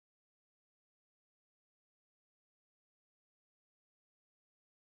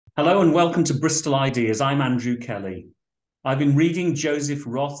Hello and welcome to Bristol Ideas. I'm Andrew Kelly. I've been reading Joseph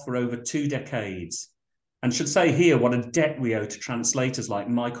Roth for over 2 decades and should say here what a debt we owe to translators like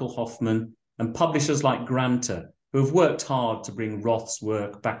Michael Hoffman and publishers like Granta, who have worked hard to bring Roth's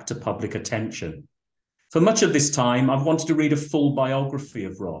work back to public attention. For much of this time, I've wanted to read a full biography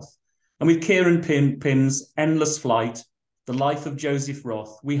of Roth. And with Keiron Pim's Endless Flight, The Life of Joseph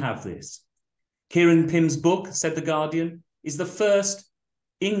Roth, we have this. Keiron Pim's book, said The Guardian, is the first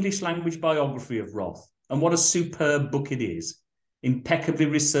English language biography of Roth, and what a superb book it is. Impeccably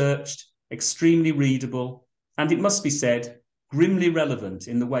researched, extremely readable, and it must be said, grimly relevant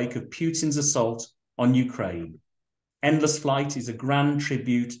in the wake of Putin's assault on Ukraine. Endless Flight is a grand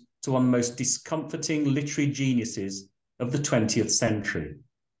tribute to one of the most discomforting literary geniuses of the 20th century.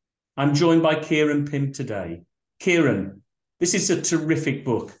 I'm joined by Keiron Pim today. Keiron, this is a terrific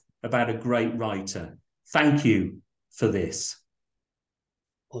book about a great writer. Thank you for this.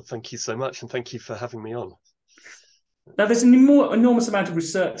 Well, thank you so much, and thank you for having me on. Now, there's an enormous amount of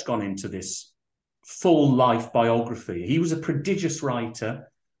research gone into this full life biography. He was a prodigious writer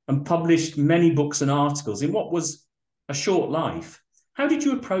and published many books and articles in what was a short life. How did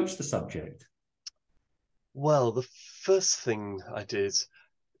you approach the subject? Well, the first thing I did,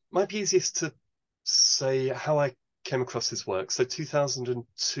 might be easiest to say how I came across his work. So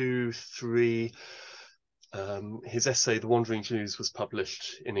 2002-3, his essay, The Wandering Jews, was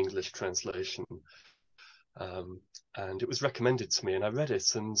published in English translation. And it was recommended to me, and I read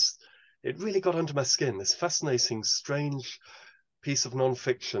it, and it really got under my skin. This fascinating, strange piece of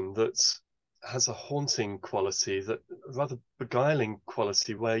non-fiction that has a haunting quality, that rather beguiling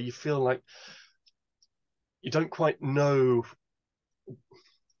quality, where you feel like you don't quite know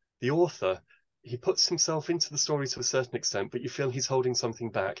the author. He puts himself into the story to a certain extent, but you feel he's holding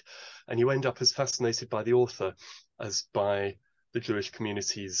something back, and you end up as fascinated by the author as by the Jewish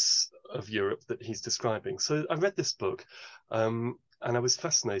communities of Europe that he's describing. So I read this book, and I was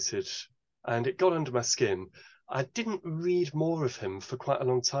fascinated, and it got under my skin. I didn't read more of him for quite a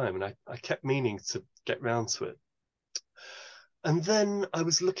long time, and I kept meaning to get round to it. And then I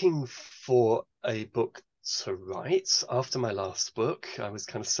was looking for a book to write after my last book. I was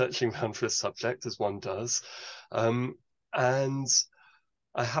kind of searching around for a subject, as one does. And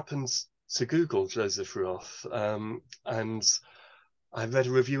I happened to Google Joseph Roth, and I read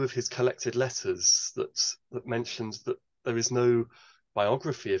a review of his collected letters that mentioned that there is no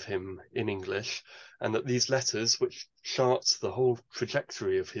biography of him in English, and that these letters, which chart the whole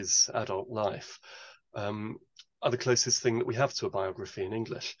trajectory of his adult life, are the closest thing that we have to a biography in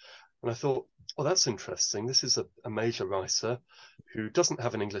English. And I thought, well, that's interesting. This is a major writer who doesn't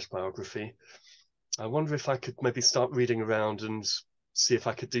have an English biography. I wonder if I could maybe start reading around and see if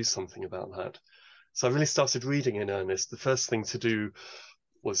I could do something about that. So I really started reading in earnest. The first thing to do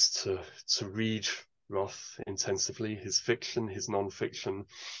was to read Roth intensively, his fiction, his non-fiction,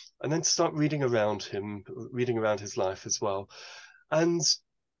 and then to start reading around him, reading around his life as well. And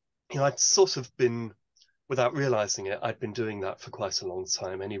I'd sort of been, without realizing it, I'd been doing that for quite a long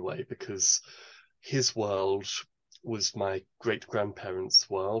time anyway, because his world was my great-grandparents'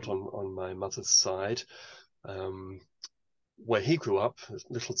 world on my mother's side, where he grew up, a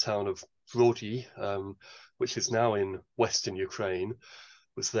little town of Brody, which is now in western Ukraine,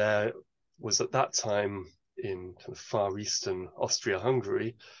 was at that time in kind of far eastern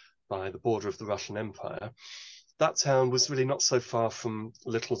Austro-Hungary by the border of the Russian Empire. That town was really not so far from a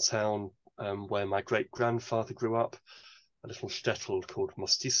little town where my great-grandfather grew up, a little shtetl called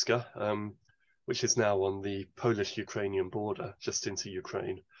Mostiska, which is now on the Polish-Ukrainian border, just into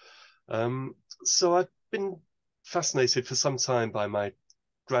Ukraine. So I've been fascinated for some time by my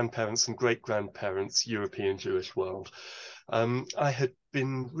grandparents' and great-grandparents' European Jewish world. I had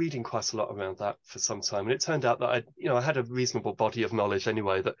been reading quite a lot around that for some time, and it turned out that I had a reasonable body of knowledge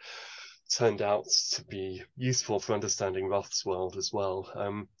anyway that turned out to be useful for understanding Roth's world as well.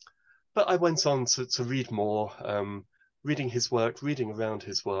 But I went on to read more, reading his work, reading around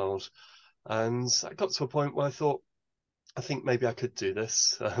his world, and I got to a point where I thought, I think maybe I could do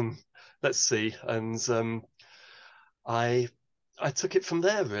this. Let's see. And I took it from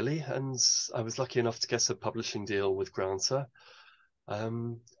there, really, and I was lucky enough to get a publishing deal with Granta,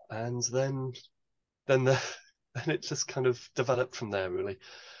 and then it just kind of developed from there, really.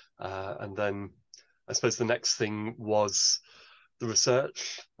 And then I suppose the next thing was the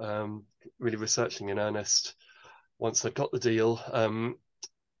research, really researching in earnest once I got the deal.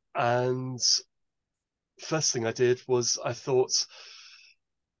 And first thing I did was I thought,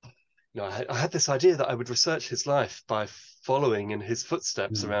 I had this idea that I would research his life by following in his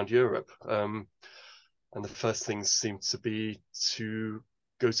footsteps around Europe. And the first thing seemed to be to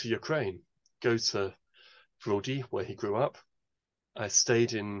go to Ukraine, go to Brody, where he grew up. I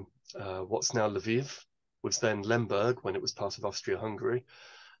stayed in what's now Lviv, was then Lemberg when it was part of Austro-Hungary.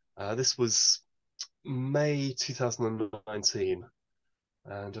 This was May 2019.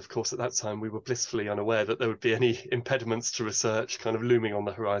 And of course, at that time, we were blissfully unaware that there would be any impediments to research kind of looming on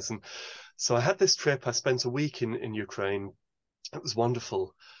the horizon. So I had this trip. I spent a week in Ukraine. It was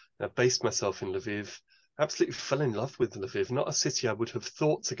wonderful. I based myself in Lviv. Absolutely fell in love with Lviv. Not a city I would have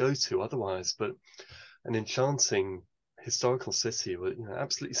thought to go to otherwise, but an enchanting historical city,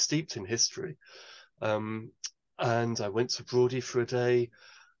 absolutely steeped in history. And I went to Brody for a day.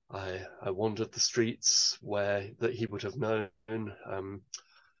 I wandered the streets that he would have known.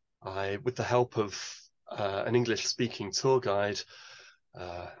 With the help of an English-speaking tour guide,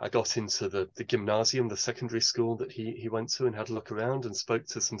 I got into the gymnasium, the secondary school that he went to, and had a look around and spoke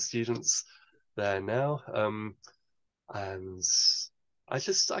to some students there now. And I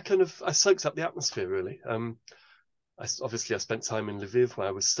soaked up the atmosphere, really. I spent time in Lviv, where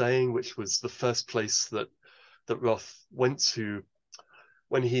I was staying, which was the first place that Roth went to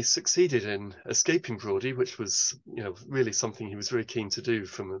when he succeeded in escaping Brody, which was, really something he was very keen to do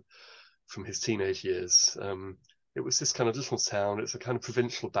from his teenage years. It was this kind of little town. It's a kind of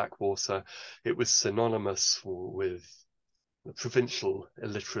provincial backwater. It was synonymous with provincial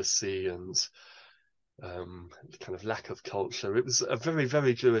illiteracy and kind of lack of culture. It was a very,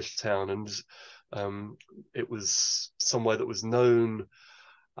 very Jewish town, and it was somewhere that was known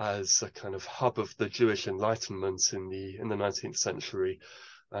as a kind of hub of the Jewish Enlightenment in the 19th century.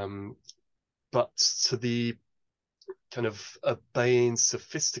 But to the kind of urbane,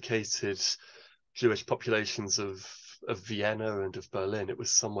 sophisticated Jewish populations of Vienna and of Berlin, it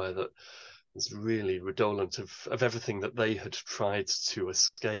was somewhere that was really redolent of everything that they had tried to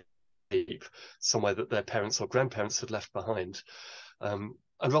escape, somewhere that their parents or grandparents had left behind.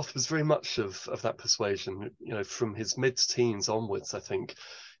 And Roth was very much of that persuasion. From his mid-teens onwards, I think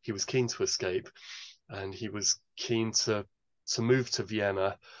he was keen to escape, and he was keen to move to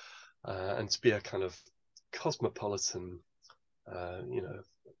Vienna and to be a kind of cosmopolitan,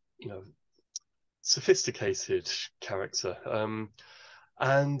 sophisticated character.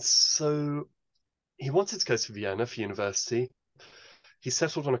 And so he wanted to go to Vienna for university. He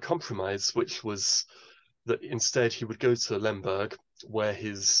settled on a compromise, which was that instead he would go to Lemberg, where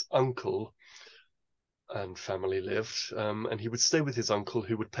his uncle and family lived, and he would stay with his uncle,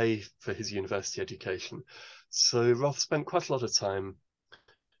 who would pay for his university education. So Roth spent quite a lot of time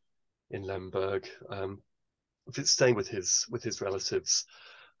in Lemberg, staying with his relatives.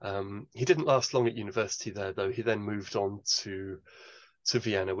 He didn't last long at university there, though. He then moved on to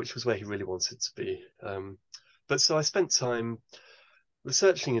Vienna, which was where he really wanted to be. But so I spent time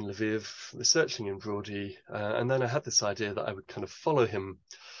researching in Lviv, researching in Brody, and then I had this idea that I would kind of follow him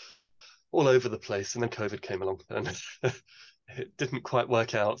all over the place, and then COVID came along, and it didn't quite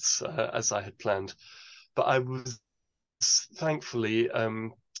work out as I had planned. But I was thankfully,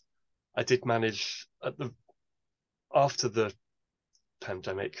 I did manage after the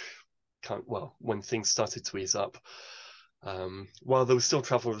pandemic, when things started to ease up, while there were still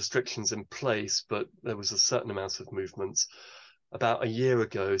travel restrictions in place, but there was a certain amount of movement. About a year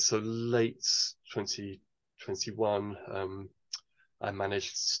ago, so late 2021, I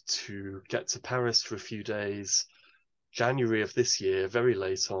managed to get to Paris for a few days. January of this year, very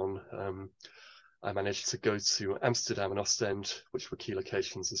late on, I managed to go to Amsterdam and Ostend, which were key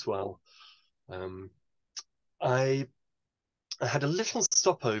locations as well. I had a little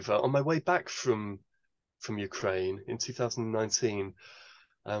stopover on my way back from Ukraine in 2019.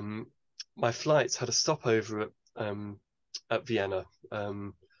 My flight had a stopover at Vienna,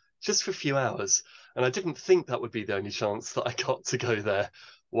 just for a few hours, and I didn't think that would be the only chance that I got to go there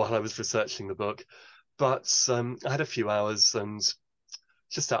while I was researching the book. But I had a few hours, and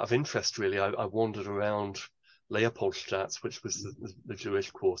just out of interest, really, I wandered around Leopoldstadt, which was the Jewish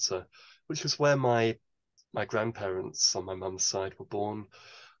quarter, which was where my grandparents on my mum's side were born.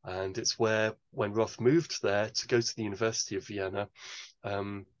 And it's where, when Roth moved there to go to the University of Vienna,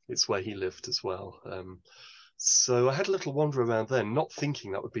 it's where he lived as well. So I had a little wander around then, not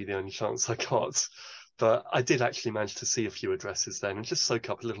thinking that would be the only chance I got, but I did actually manage to see a few addresses then and just soak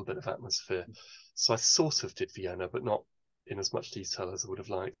up a little bit of atmosphere. So I sort of did Vienna, but not in as much detail as I would have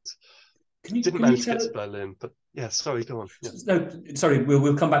liked. Didn't manage to get to Berlin, but yeah, sorry, go on. Yeah. No, sorry,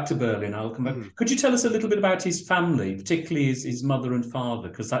 we'll come back to Berlin. I'll come back. Mm-hmm. Could you tell us a little bit about his family, particularly his mother and father,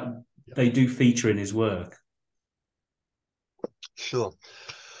 because they do feature in his work? Sure.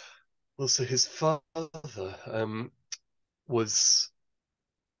 Well, so his father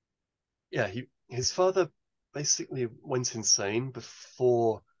his father basically went insane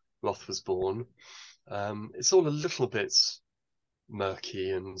before Roth was born. It's all a little bit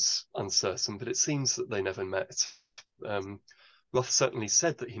murky and uncertain, but it seems that they never met. Roth certainly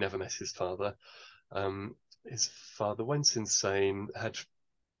said that he never met his father. His father went insane, had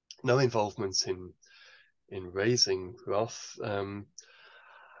no involvement in raising Roth. The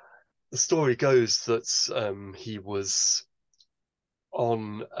story goes that he was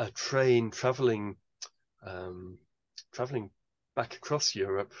on a train traveling back across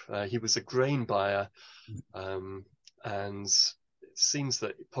Europe. He was a grain buyer, and it seems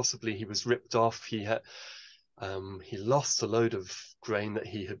that possibly he was ripped off. He lost a load of grain that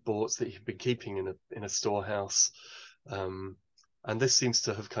he had bought, that he had been keeping in a storehouse, and this seems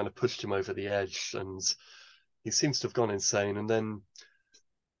to have kind of pushed him over the edge, and he seems to have gone insane. And then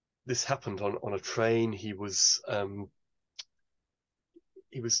this happened on a train. He was kind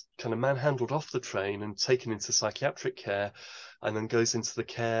of manhandled off the train and taken into psychiatric care, and then goes into the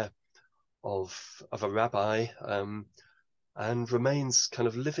care of a rabbi, and remains kind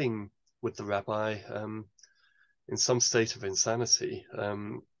of living with the rabbi in some state of insanity.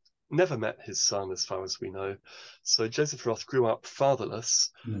 Never met his son, as far as we know. So Joseph Roth grew up fatherless,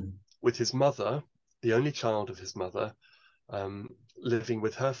 with his mother, the only child of his mother, living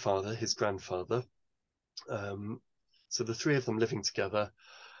with her father, his grandfather. So the three of them living together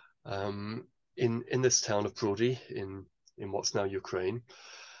in this town of Brody in what's now Ukraine.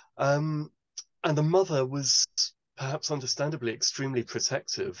 And the mother was perhaps understandably extremely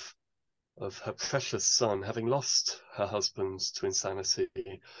protective of her precious son, having lost her husband to insanity.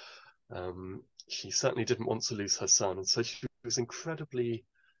 She certainly didn't want to lose her son, and so she was incredibly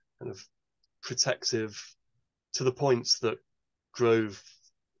kind of protective, to the point that drove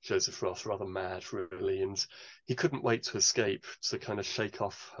Joseph Roth rather mad, really, and he couldn't wait to escape, to kind of shake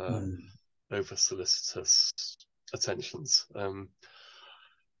off her over solicitous attentions. And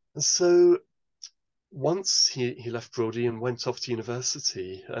so once he left Brody and went off to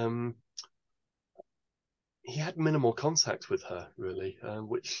university, he had minimal contact with her, really,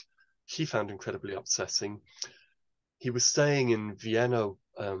 which she found incredibly upsetting. He was staying in Vienna,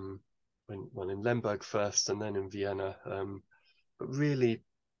 in Lemberg first and then in Vienna, but really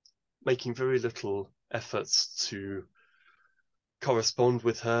making very little efforts to correspond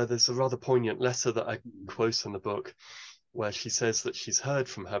with her. There's a rather poignant letter that I quote in the book, where she says that she's heard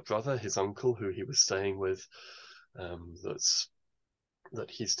from her brother, his uncle, who he was staying with, that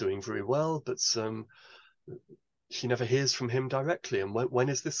he's doing very well, but she never hears from him directly. And when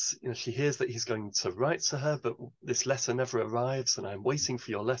is this? She hears that he's going to write to her, but this letter never arrives, and I'm waiting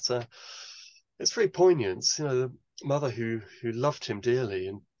for your letter. It's very poignant. The mother who loved him dearly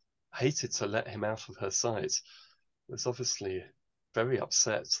and hated to let him out of her sight was obviously very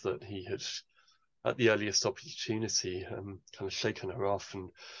upset that he had, at the earliest opportunity, kind of shaken her off and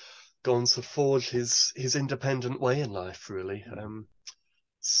gone to forge his independent way in life, really.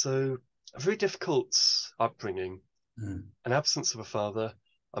 So a very difficult upbringing, an absence of a father,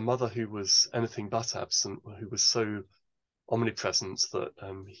 a mother who was anything but absent, who was so omnipresent that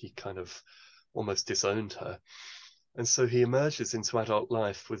he kind of almost disowned her. And so he emerges into adult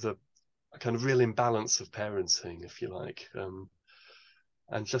life with a kind of real imbalance of parenting, if you like.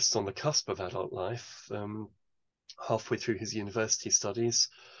 And just on the cusp of adult life, halfway through his university studies,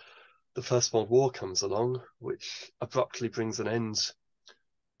 the First World War comes along, which abruptly brings an end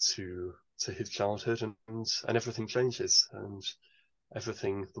to his childhood, and everything changes, and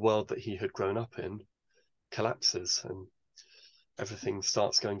everything, the world that he had grown up in, collapses, and everything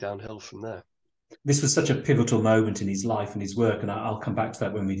starts going downhill from there. This was such a pivotal moment in his life and his work, and I'll come back to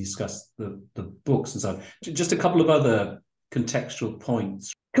that when we discuss the books and so on. Just a couple of other contextual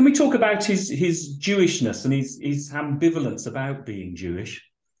points. Can we talk about his Jewishness and his ambivalence about being Jewish?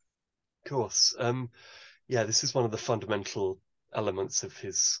 Of course. Yeah, this is one of the fundamental elements of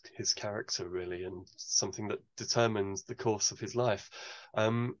his character, really, and something that determines the course of his life.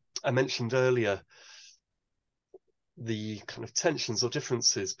 I mentioned earlier the kind of tensions or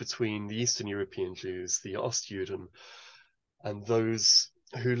differences between the Eastern European Jews, the Ostjuden, and those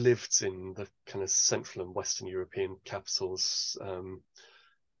who lived in the kind of Central and Western European capitals,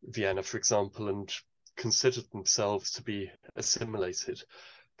 Vienna, for example, and considered themselves to be assimilated,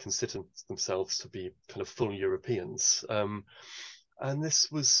 considered themselves to be kind of full Europeans. And this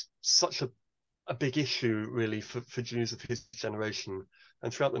was such a big issue, really, for Jews of his generation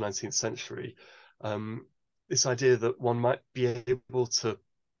and throughout the 19th century. This idea that one might be able to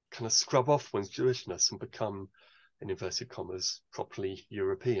kind of scrub off one's Jewishness and become, in inverted commas, properly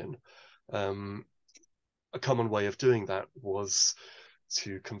European. A common way of doing that was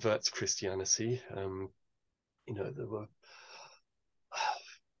to convert to Christianity, there were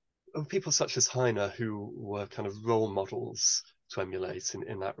people such as Heine who were kind of role models to emulate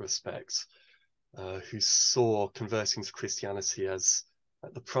in that respect, who saw converting to Christianity as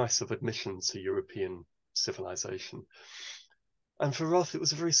the price of admission to European civilization. And for Roth, it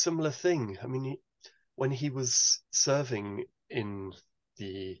was a very similar thing. I mean, when he was serving in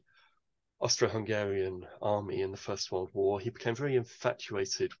the Austro-Hungarian army in the First World War, he became very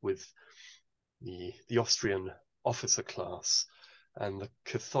infatuated with the Austrian officer class and the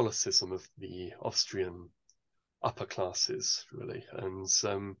Catholicism of the Austrian upper classes, really. And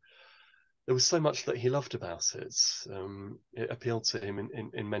there was so much that he loved about it. It appealed to him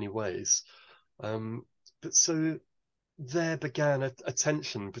in many ways. But so there began a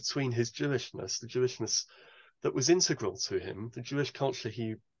tension between his Jewishness, the Jewishness that was integral to him, the Jewish culture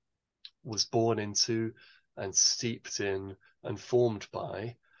he was born into and steeped in and formed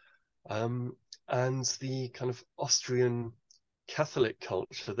by, and the kind of Austrian Catholic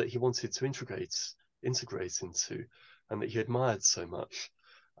culture that he wanted to integrate into, and that he admired so much.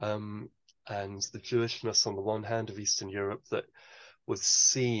 And the Jewishness on the one hand of Eastern Europe that was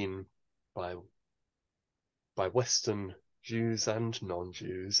seen by Western Jews and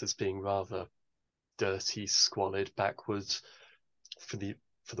non-Jews as being rather dirty, squalid, backwards. For the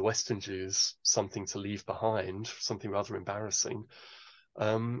Western Jews, something to leave behind, something rather embarrassing.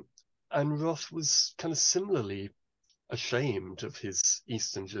 And Roth was kind of similarly ashamed of his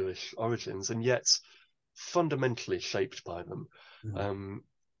Eastern Jewish origins, and yet fundamentally shaped by them.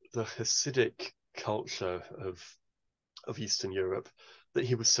 The Hasidic culture of Eastern Europe that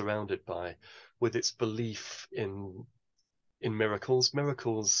he was surrounded by, with its belief in miracles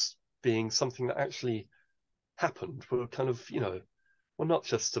being something that actually happened, were kind of, well, not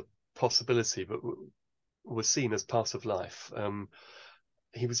just a possibility, but were seen as part of life.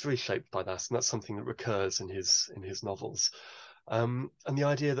 He was very shaped by that, and that's something that recurs in his novels. And the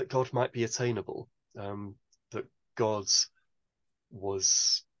idea that God might be attainable, that God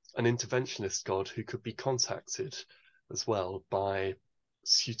was an interventionist God who could be contacted as well by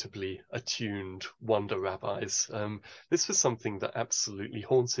suitably attuned wonder rabbis. This was something that absolutely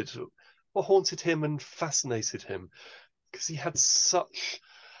haunted him and fascinated him, because he had such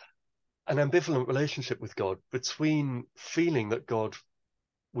an ambivalent relationship with God, between feeling that God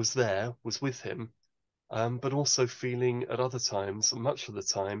was with him, but also feeling at other times, much of the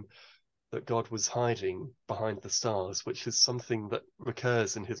time, that God was hiding behind the stars, which is something that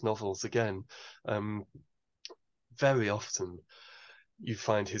recurs in his novels again. Very often you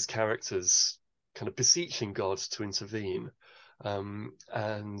find his characters kind of beseeching God to intervene,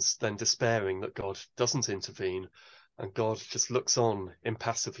 and then despairing that God doesn't intervene, and God just looks on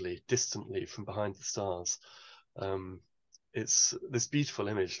impassively, distantly from behind the stars. It's this beautiful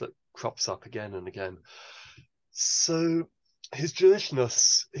image that crops up again and again. So his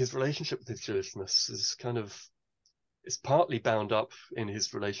Jewishness, his relationship with his Jewishness is partly bound up in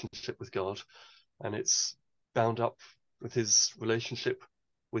his relationship with God, and it's bound up with his relationship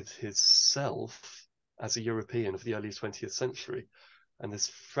with his self as a European of the early 20th century, and this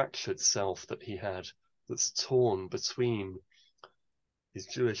fractured self that he had, that's torn between his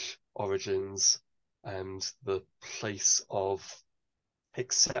Jewish origins and the place of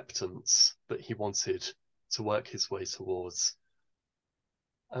acceptance that he wanted to work his way towards.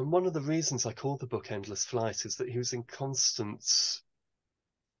 And one of the reasons I call the book Endless Flight is that he was in constant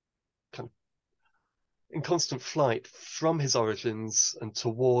flight from his origins and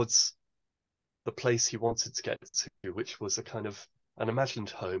towards the place he wanted to get to, which was a kind of an imagined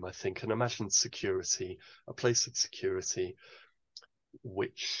home, I think, an imagined security, a place of security,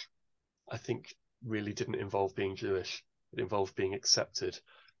 which I think really didn't involve being Jewish. It involved being accepted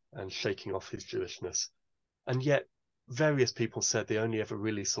and shaking off his Jewishness. And yet various people said they only ever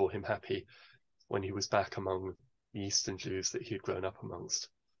really saw him happy when he was back among the Eastern Jews that he had grown up amongst.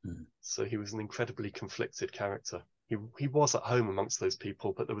 So he was an incredibly conflicted character. He was at home amongst those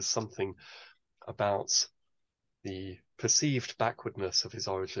people, but there was something about the perceived backwardness of his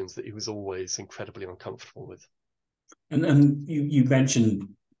origins that he was always incredibly uncomfortable with. And you mentioned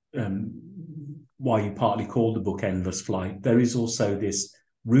why you partly called the book Endless Flight. There is also this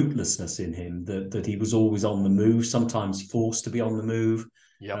rootlessness in him, that he was always on the move, sometimes forced to be on the move,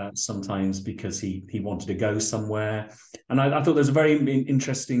 sometimes because he wanted to go somewhere. And I thought there's a very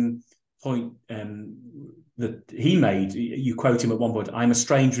interesting point that he made. You quote him at one point, "I'm a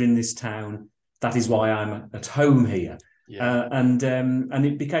stranger in this town. That is why I'm at home here." And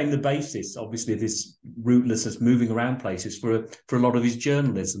it became the basis, obviously, of this rootlessness, moving around places for a lot of his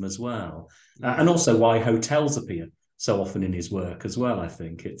journalism as well, and also why hotels appear so often in his work as well. I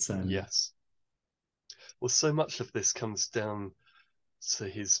think it's yes, Well, so much of this comes down to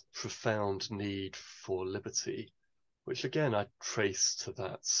his profound need for liberty, which again I trace to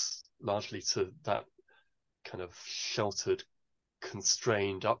that, largely to that kind of sheltered,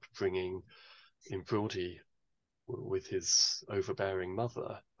 constrained upbringing in Brody with his overbearing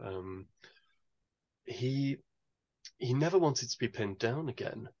mother. He never wanted to be pinned down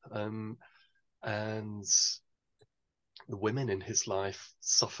again, and the women in his life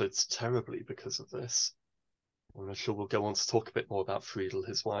suffered terribly because of this. I'm sure we'll go on to talk a bit more about Friedel,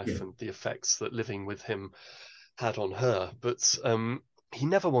 his wife, and the effects that living with him had on her. But he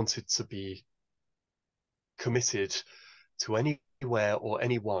never wanted to be committed to anywhere or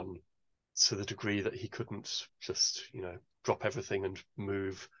anyone to the degree that he couldn't just, drop everything and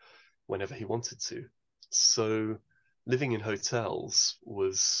move whenever he wanted to. So living in hotels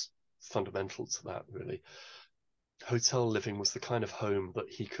was fundamental to that, really. Hotel living was the kind of home that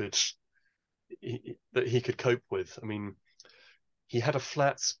he could cope with. I mean, he had a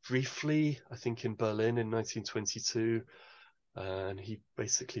flat briefly, I think, in Berlin in 1922, and he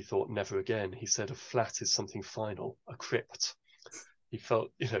basically thought never again. He said a flat is something final, a crypt. He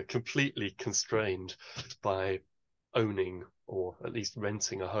felt, completely constrained by owning or at least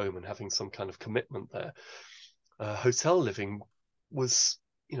renting a home and having some kind of commitment there. Hotel living was,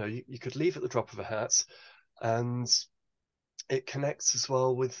 you could leave at the drop of a hat, and it connects as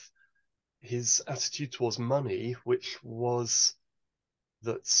well with his attitude towards money, which was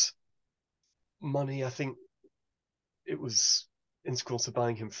that money, I think it was integral to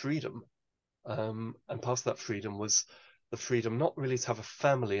buying him freedom. And part of that freedom was the freedom not really to have a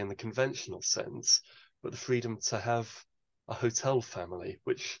family in the conventional sense, but the freedom to have a hotel family,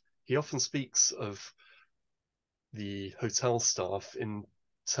 which he often speaks of the hotel staff in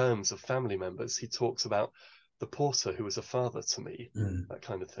terms of family members. He talks about the porter who was a father to me, that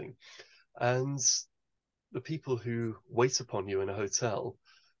kind of thing. And the people who wait upon you in a hotel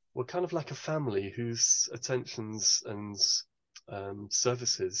were kind of like a family whose attentions and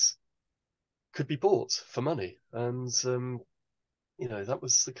services could be bought for money. And, that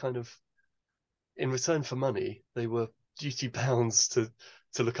was the kind of, in return for money, they were duty bound to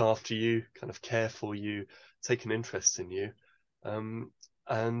look after you, kind of care for you, take an interest in you.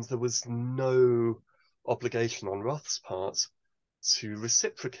 And there was no obligation on Roth's part to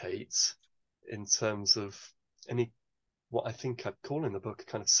reciprocate in terms of any, what I think I'd call in the book, a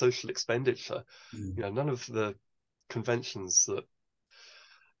kind of social expenditure. None of the conventions that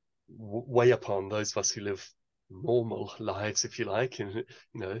weigh upon those of us who live normal lives, if you like, and,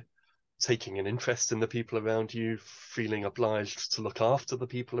 taking an interest in the people around you, feeling obliged to look after the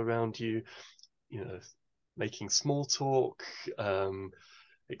people around you, making small talk,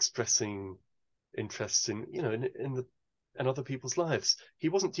 expressing interest in, in other people's lives. He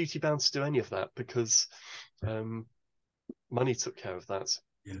wasn't duty bound to do any of that because money took care of that.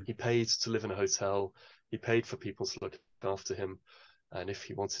 He paid to live in a hotel. He paid for people to look after him. And if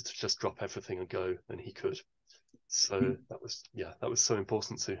he wanted to just drop everything and go, then he could. So that was so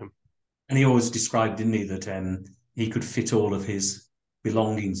important to him. And he always described, didn't he, that he could fit all of his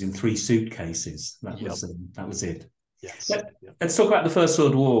belongings in 3 suitcases. That was it. Yes. Let's talk about the First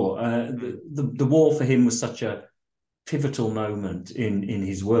World War. The war for him was such a pivotal moment in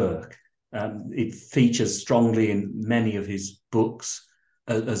his work. It features strongly in many of his books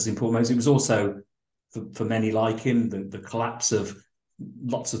as important moments. It was also, for many like him, the collapse of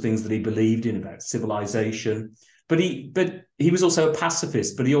lots of things that he believed in about civilization. But he was also a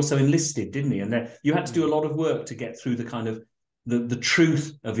pacifist, but he also enlisted, didn't he? And you had to do a lot of work to get through the kind of the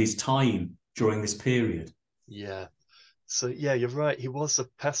truth of his time during this period. Yeah. So, you're right. He was a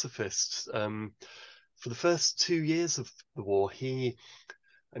pacifist. For the first 2 years of the war, he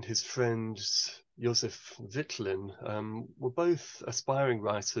and his friend Joseph Wittlin were both aspiring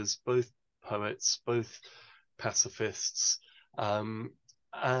writers, both poets, both pacifists, and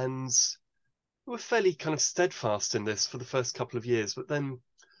were fairly kind of steadfast in this for the first couple of years. But then,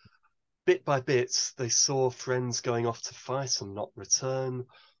 bit by bit, they saw friends going off to fight and not return,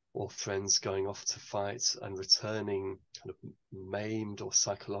 or friends going off to fight and returning kind of maimed or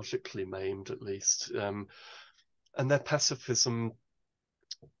psychologically maimed, at least. And their pacifism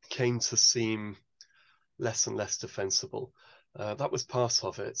came to seem less and less defensible. That was part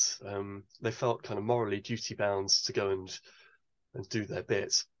of it. They felt kind of morally duty bound to go and do their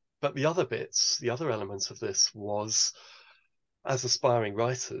bit. But the other bits, the other element of this was, as aspiring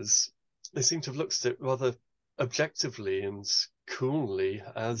writers, they seem to have looked at it rather objectively and coolly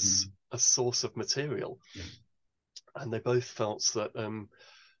as a source of material. And they both felt that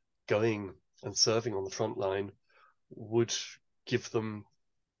going and serving on the front line would give them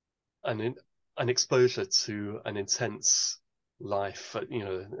an an exposure to an intense life,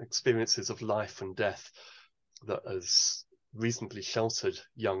 experiences of life and death that as reasonably sheltered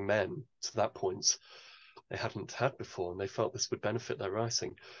young men to that point they hadn't had before, and they felt this would benefit their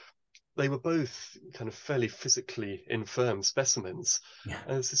writing. They were both kind of fairly physically infirm specimens. Yeah.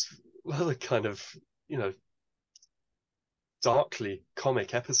 And it's this rather kind of, darkly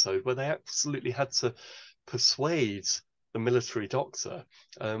comic episode where they absolutely had to persuade the military doctor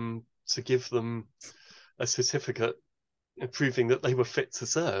to give them a certificate proving that they were fit to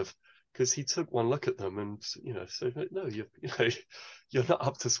serve, because he took one look at them and said, no, you're not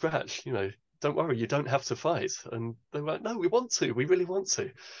up to scratch, don't worry, you don't have to fight. And they were like, no, we really want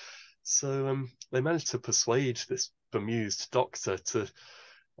to. So they managed to persuade this bemused doctor to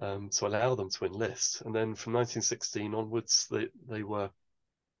allow them to enlist. And then from 1916 onwards, they were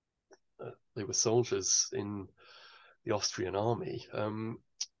soldiers in the Austrian army.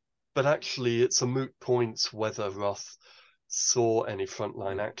 But actually, it's a moot point whether Roth saw any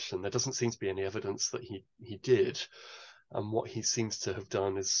frontline action. There doesn't seem to be any evidence that he did. And what he seems to have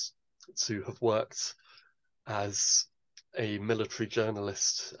done is to have worked as a military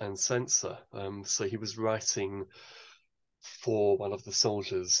journalist and censor. So he was writing for one of the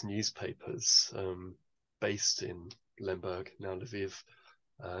soldiers' newspapers based in Lemberg, now Lviv.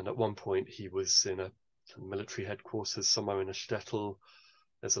 And at one point he was in a military headquarters somewhere in a shtetl.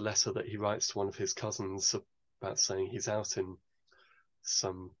 There's a letter that he writes to one of his cousins about saying he's out in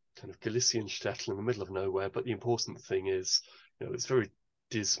some kind of Galician shtetl in the middle of nowhere. But the important thing is, it's a very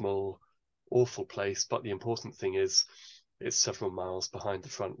dismal, awful place. But the important thing is it's several miles behind the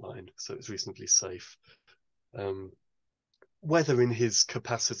front line, so it's reasonably safe. Whether in his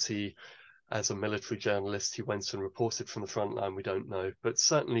capacity as a military journalist he went and reported from the front line, we don't know. But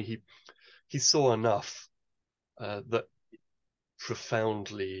certainly he saw enough that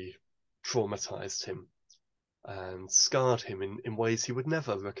profoundly traumatized him and scarred him in ways he would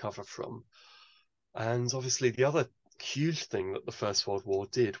never recover from. And obviously the other huge thing that the First World War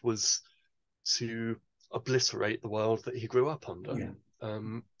did was to obliterate the world that he grew up under. Yeah.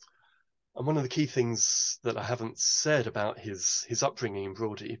 And one of the key things that I haven't said about his upbringing in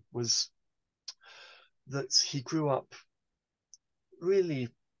Brody was that he grew up really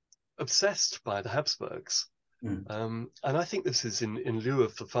obsessed by the Habsburgs. And I think this is in lieu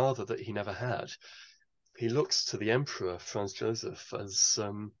of the father that he never had. He looks to the Emperor Franz Joseph as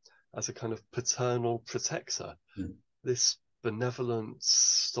a kind of paternal protector. This benevolent,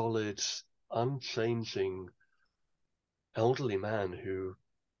 stolid, unchanging elderly man who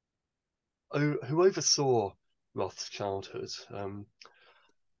oversaw Roth's childhood,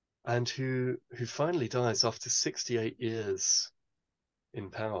 and who finally dies after 68 years in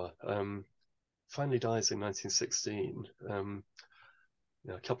power. Finally dies in 1916,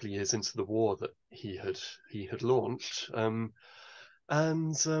 a couple of years into the war that he had launched, and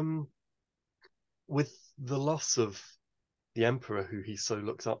with the loss of the emperor who he so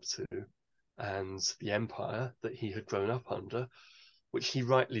looked up to, and the empire that he had grown up under, which he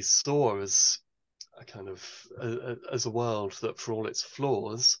rightly saw as a kind of as a world that, for all its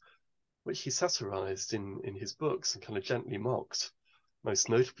flaws, which he satirized in his books and kind of gently mocked, most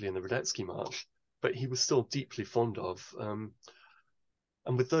notably in the Radetzky March, but he was still deeply fond of.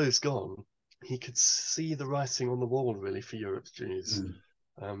 And with those gone, he could see the writing on the wall, really, for Europe's Jews.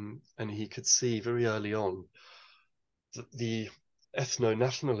 And he could see very early on that the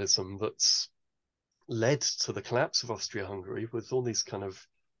ethno-nationalism that's led to the collapse of Austria-Hungary, with all these kind of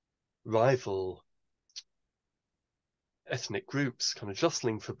rival ethnic groups kind of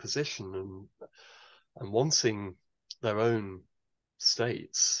jostling for position and wanting their own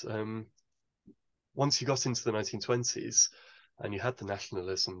states. Once you got into the 1920s and you had the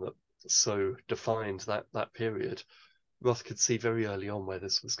nationalism that so defined that period, Roth could see very early on where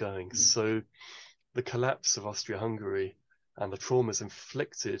this was going. So the collapse of Austria-Hungary and the traumas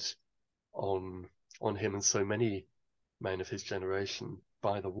inflicted on him and so many men of his generation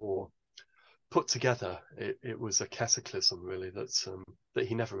by the war, put together, it was a cataclysm, really, that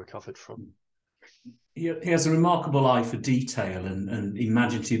he never recovered from. He has a remarkable eye for detail and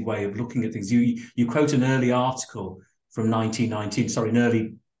imaginative way of looking at things. You quote an early article from 1919, an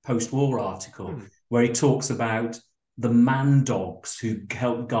early post-war article, where he talks about the man dogs who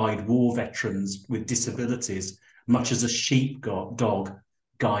help guide war veterans with disabilities, much as a sheepdog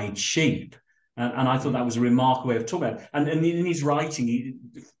guides sheep. And I thought that was a remarkable way of talking about it. And in his writing,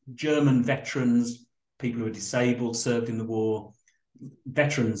 German veterans, people who are disabled, served in the war,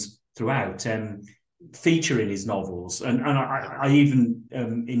 veterans throughout, feature in his novels. And I even,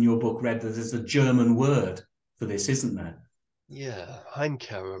 in your book, read that there's a German word for this, isn't there? Yeah,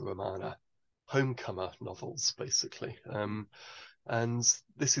 Heimkehrer Romana. homecomer novels, basically. And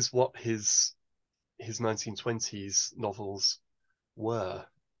this is what his 1920s novels were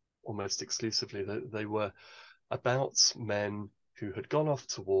almost exclusively. They were about men who had gone off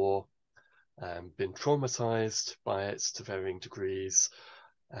to war and been traumatized by it to varying degrees,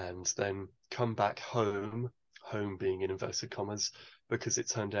 and then come back home being in inverted commas, because it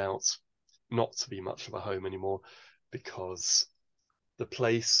turned out not to be much of a home anymore, because the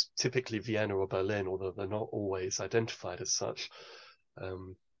place, typically Vienna or Berlin, although they're not always identified as such,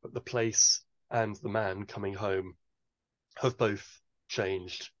 but the place and the man coming home have both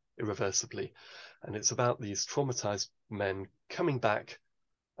changed irreversibly. And it's about these traumatized men coming back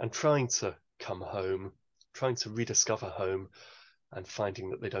and trying to come home, trying to rediscover home, and finding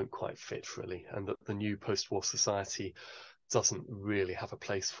that they don't quite fit, really, and that the new post-war society doesn't really have a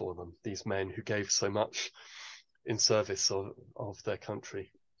place for them, these men who gave so much in service of their country.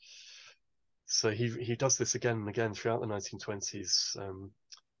 So he does this again and again throughout the 1920s,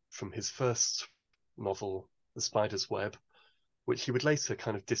 from his first novel, The Spider's Web, which he would later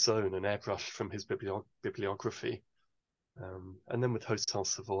kind of disown and airbrush from his bibliography. And then with Hotel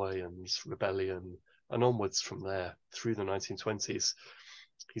Savoy and Rebellion, and onwards from there through the 1920s,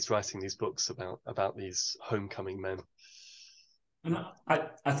 he's writing these books about these homecoming men. And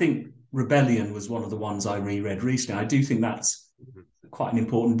I think Rebellion was one of the ones I reread recently. I do think that's quite an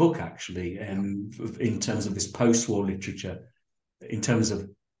important book, actually, in terms of this post-war literature, in terms of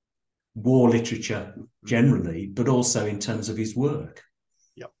war literature generally, but also in terms of his work.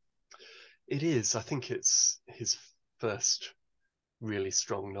 Yeah, it is. I think it's his first really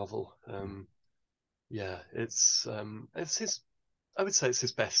strong novel. It's his. I would say it's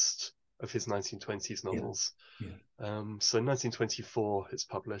his best of his 1920s novels. So 1924 it's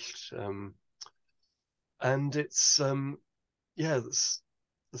published, and it's it's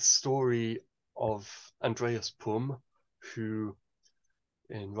the story of Andreas Pum, who,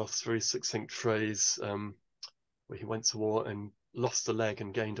 in Roth's very succinct phrase, where he went to war and lost a leg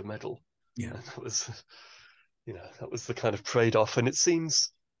and gained a medal. And that was the kind of trade-off. And it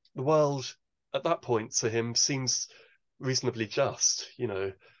seems the world at that point to him seems reasonably just.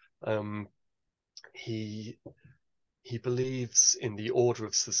 He believes in the order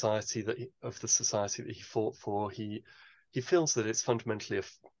of society that he fought for. He feels that it's fundamentally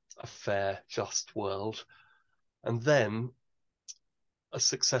a fair, just world. And then a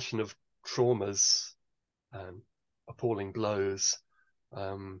succession of traumas and appalling blows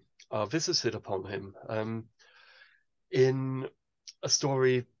are visited upon him, in a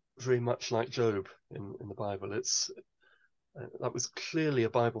story very much like Job in the Bible. That was clearly a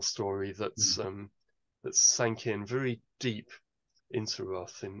Bible story that sank in very deep into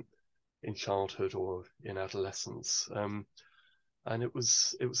Roth in childhood or in adolescence, and it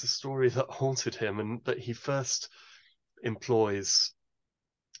was a story that haunted him, and that he first employs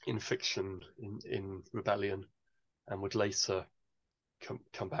in fiction in Rebellion, and would later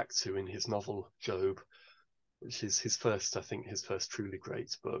come back to in his novel Job, which is his first truly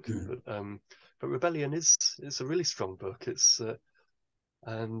great book. But Rebellion is a really strong book.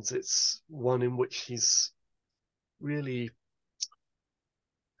 And it's one in which he's really,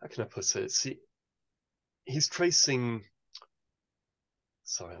 how can I put it? He's tracing.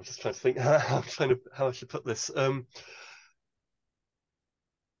 Sorry, I'm just trying to think how I should put this.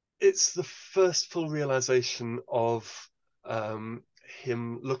 It's the first full realization of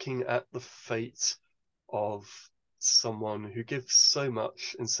him looking at the fate of someone who gives so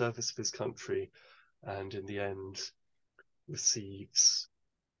much in service of his country, and in the end receives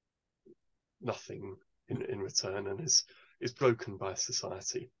nothing in return, and is broken by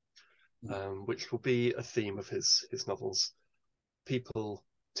society, which will be a theme of his novels. People,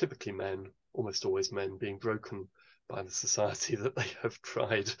 typically men, almost always men, being broken by the society that they have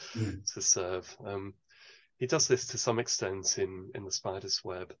tried to serve. He does this to some extent in The Spider's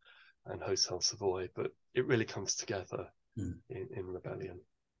Web and Hotel Savoy, but it really comes together in Rebellion.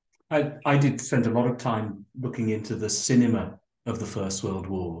 I did spend a lot of time looking into the cinema of the First World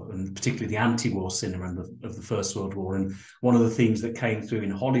War, and particularly the anti-war cinema of the First World War. And one of the themes that came through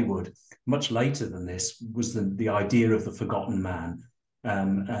in Hollywood much later than this was the idea of the forgotten man.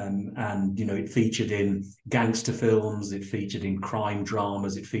 And it featured in gangster films, it featured in crime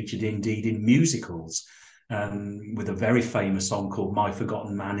dramas, it featured indeed in musicals, with a very famous song called My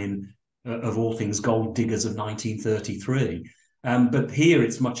Forgotten Man in, of all things, Gold Diggers of 1933. But here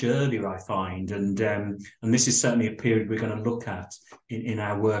it's much earlier, I find, and this is certainly a period we're going to look at in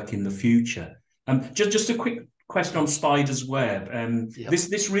our work in the future. Just a quick question on Spider's Web.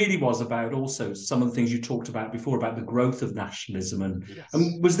 This really was about also some of the things you talked about before, about the growth of nationalism,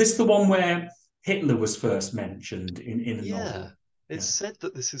 and was this the one where Hitler was first mentioned in a novel. It's said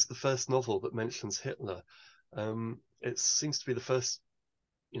that this is the first novel that mentions Hitler. It seems to be the first,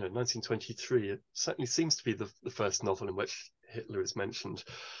 1923. It certainly seems to be the first novel in which Hitler is mentioned.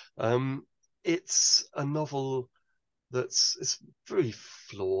 It's a novel it's very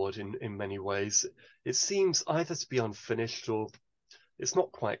flawed in many ways. It seems either to be unfinished or it's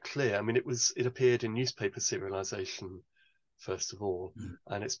not quite clear. I mean, it appeared in newspaper serialization first of all,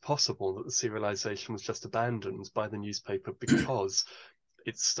 and it's possible that the serialization was just abandoned by the newspaper because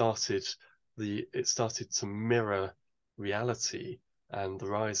it started to mirror reality and the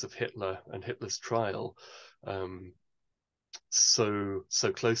rise of Hitler and Hitler's trial so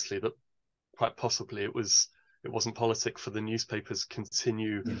closely that quite possibly it wasn't politic for the newspapers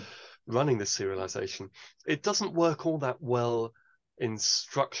continue running this serialization. It doesn't work all that well in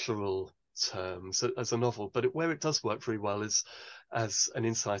structural terms as a novel, but where it does work very well is as an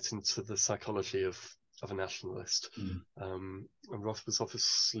insight into the psychology of a nationalist. And Roth was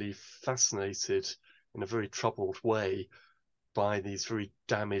obviously fascinated in a very troubled way by these very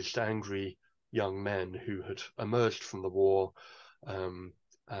damaged, angry young men who had emerged from the war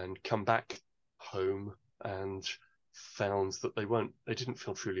and come back home and found that they didn't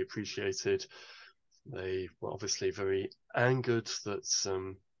feel truly appreciated. They were obviously very angered that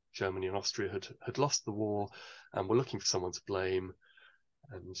Germany and Austria had lost the war and were looking for someone to blame.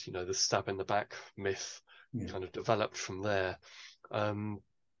 And, the stab in the back myth kind of developed from there. And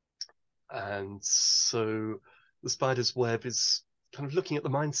so The Spider's Web is kind of looking at the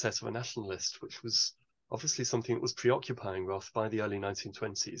mindset of a nationalist, which was obviously something that was preoccupying Roth by the early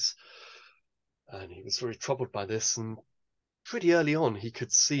 1920s. And he was very troubled by this, and pretty early on he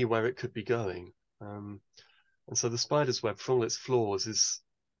could see where it could be going. And so The Spider's Web, for all its flaws, is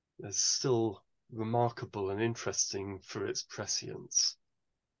still remarkable and interesting for its prescience.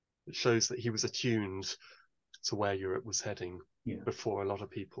 It shows that he was attuned to where Europe was heading before a lot of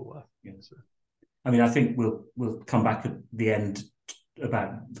people were. So. I mean, I think we'll come back at the end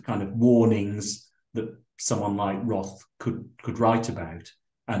about the kind of warnings that someone like Roth could write about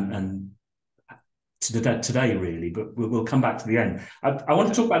and today really, but we'll come back to the end. I want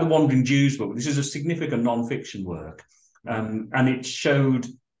to talk about the Wandering Jews book. This is a significant non-fiction work, and it showed,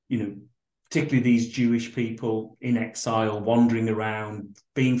 particularly these Jewish people in exile, wandering around,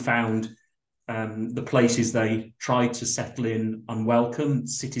 being found the places they tried to settle in unwelcome,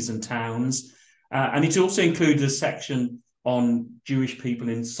 cities and towns. And it also included a section on Jewish people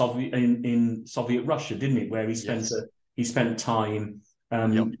in Soviet Russia, didn't it? Where he spent time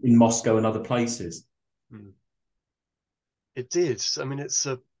in Moscow and other places. It did. I mean, it's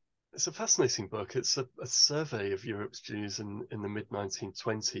a fascinating book. It's a survey of Europe's Jews in the mid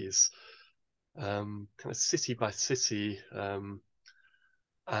 1920s, kind of city by city, and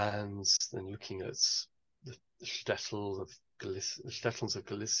then looking at the shtetls of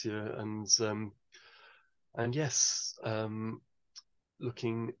Galicia, and yes,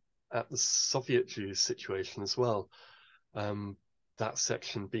 looking at the Soviet Jews situation as well. That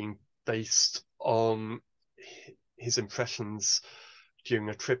section being based on his impressions during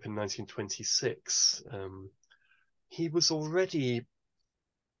a trip in 1926. He was already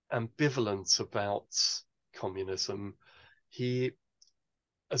ambivalent about communism. He,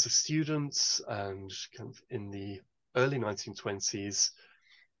 as a student and kind of in the early 1920s,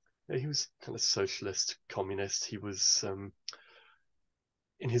 he was kind of socialist, communist. He was,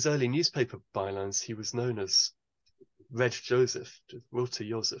 in his early newspaper bylines, he was known as Red Joseph, Rote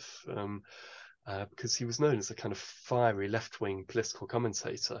Joseph, because he was known as a kind of fiery left-wing political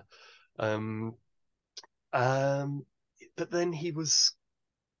commentator. But then he was,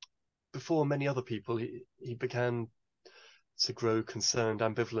 before many other people, he began to grow concerned,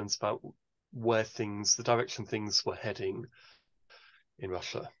 ambivalent about the direction things were heading in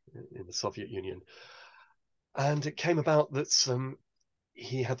Russia, in the Soviet Union. And it came about that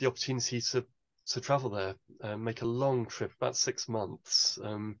he had the opportunity to travel there, make a long trip, about 6 months.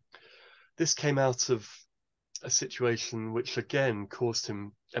 This came out of a situation which again caused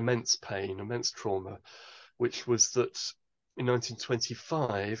him immense pain, immense trauma, which was that in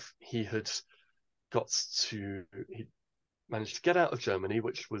 1925 he managed to get out of Germany,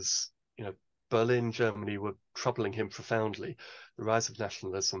 which was, Berlin, Germany were troubling him profoundly. The rise of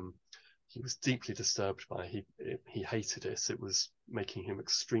nationalism, he was deeply disturbed by. He hated it. It was making him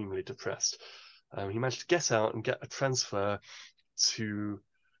extremely depressed. He managed to get out and get a transfer to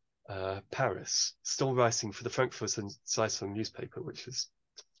Paris, still writing for the Frankfurter Zeitung newspaper, which is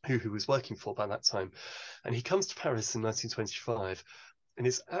who he was working for by that time. And he comes to Paris in 1925 and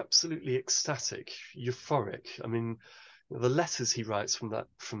is absolutely ecstatic, euphoric. I mean, the letters he writes from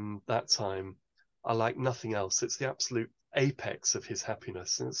that time are like nothing else. It's the absolute apex of his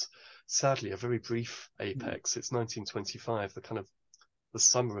happiness. And it's sadly a very brief apex. It's 1925, the kind of the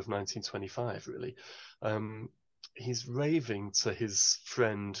summer of 1925, really. He's raving to his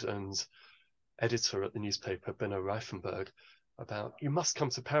friend and editor at the newspaper, Benno Reifenberg, about, you must come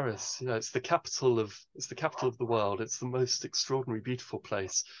to Paris. You know, it's the capital of the world. It's the most extraordinary, beautiful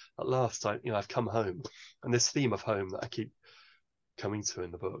place. At last, I've come home. And this theme of home that I keep coming to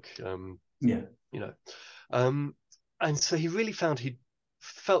in the book. And so he really felt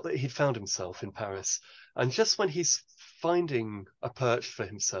that he'd found himself in Paris. And just when he's finding a perch for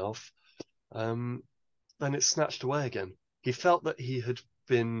himself, then it's snatched away again. He felt that he had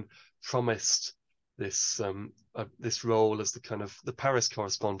been promised this role as the kind of the Paris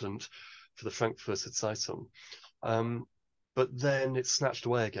correspondent for the Frankfurter Zeitung. But then it's snatched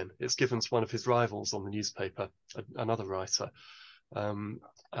away again. It's given to one of his rivals on the newspaper, another writer.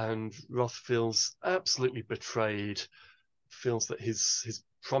 And Roth feels absolutely betrayed, feels that his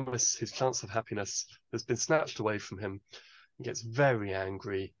promise, his chance of happiness has been snatched away from him. He gets very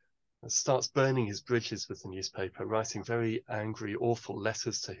angry and starts burning his bridges with the newspaper, writing very angry, awful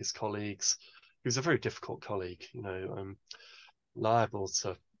letters to his colleagues. He was a very difficult colleague, liable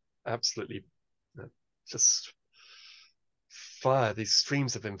to absolutely just fire these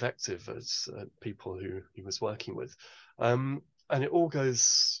streams of invective at people who he was working with. And it all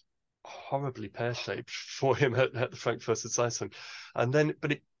goes horribly pear-shaped for him at the Frankfurter Zeitung. And then,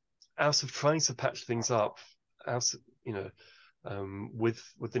 out of trying to patch things up,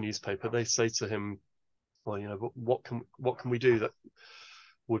 with the newspaper, they say to him, well, what can we do that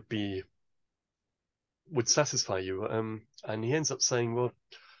would satisfy you? And he ends up saying, well,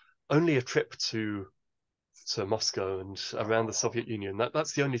 only a trip to Moscow and around the Soviet Union.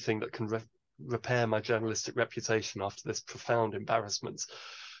 That's the only thing that can repair my journalistic reputation after this profound embarrassment.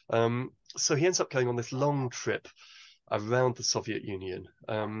 So he ends up going on this long trip around the Soviet Union,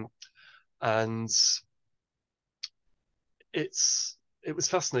 and it was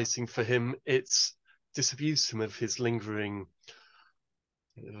fascinating for him. It disabused him of his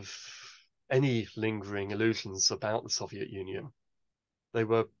any lingering illusions about the Soviet Union. They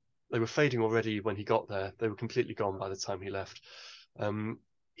were fading already when he got there. They were completely gone by the time he left.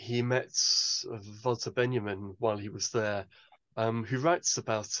 He met Walter Benjamin while he was there, who writes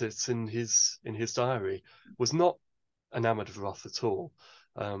about it in his diary. Was not enamored of Roth at all.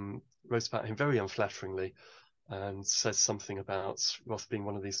 Wrote about him very unflatteringly, and says something about Roth being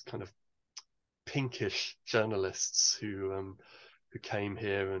one of these kind of pinkish journalists who came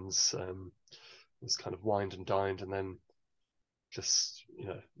here and was kind of wined and dined, and then just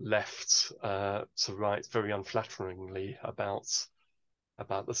left to write very unflatteringly about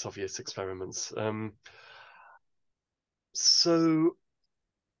the Soviet experiments. So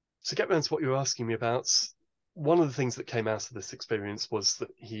to get around to what you were asking me about, one of the things that came out of this experience was that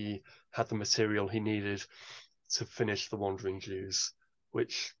he had the material he needed to finish The Wandering Jews,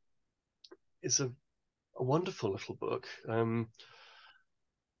 which is a wonderful little book.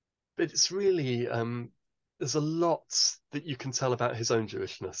 But it's really, there's a lot that you can tell about his own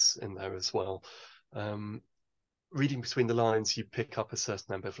Jewishness in there as well. Reading between the lines, you pick up a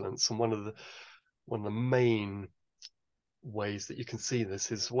certain ambivalence, and one of the main ways that you can see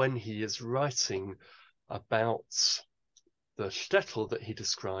this is when he is writing about the shtetl that he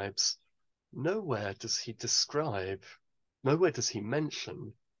describes. Nowhere does he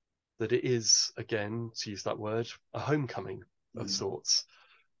mention that it is, again, to use that word, a homecoming of sorts.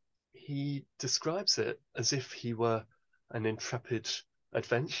 He describes it as if he were an intrepid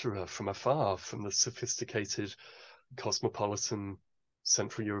adventurer from afar, from the sophisticated cosmopolitan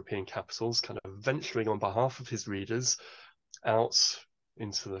Central European capitals, kind of venturing on behalf of his readers out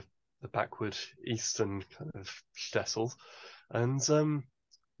into the backward eastern kind of shtetl. And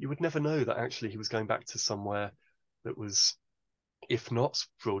you would never know that actually he was going back to somewhere that was, if not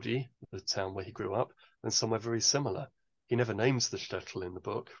Brody, the town where he grew up, then somewhere very similar. He never names the shtetl in the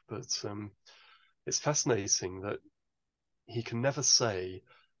book, but it's fascinating that he can never say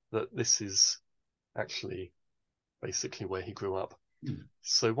that this is actually basically where he grew up.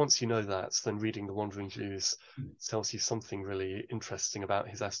 So once you know that, then reading The Wandering Jews tells you something really interesting about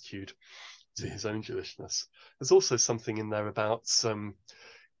his attitude to his own Jewishness. There's also something in there about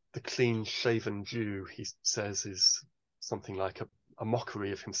the clean-shaven Jew, he says, is something like a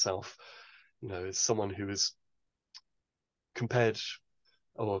mockery of himself, as someone who is compared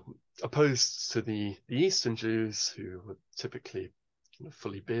or opposed to the Eastern Jews, who were typically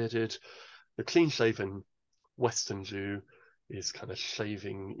fully bearded. The clean-shaven Western Jew is kind of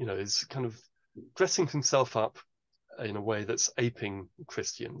shaving, is kind of dressing himself up in a way that's aping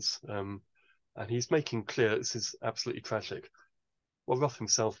Christians. And he's making clear this is absolutely tragic. Well, Roth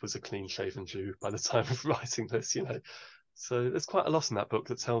himself was a clean-shaven Jew by the time of writing this, you know. So there's quite a lot in that book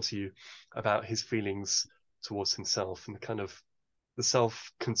that tells you about his feelings towards himself and the kind of the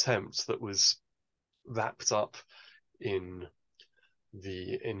self-contempt that was wrapped up in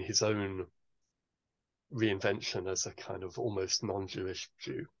his own reinvention as a kind of almost non-Jewish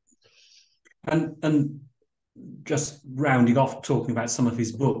Jew. And just rounding off, talking about some of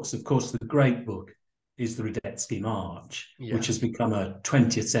his books, of course, the great book is The Radetzky March, which has become a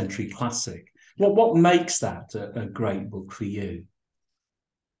 20th century classic. What makes that a great book for you?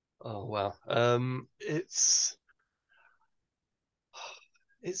 Oh, wow. It's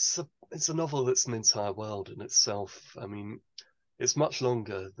a novel that's an entire world in itself. I mean, it's much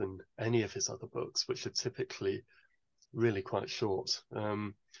longer than any of his other books, which are typically really quite short.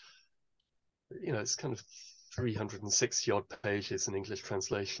 You know, it's kind of 360 odd pages in English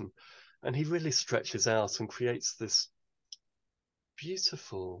translation, and he really stretches out and creates this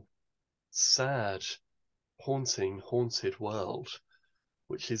beautiful, sad, haunted world,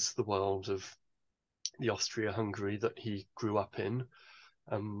 which is the world of the Austro-Hungary that he grew up in,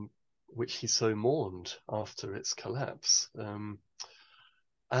 which he so mourned after its collapse.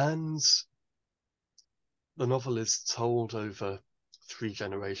 And the novel is told over 3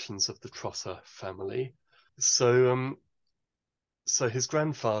 generations of the Trotter family. So his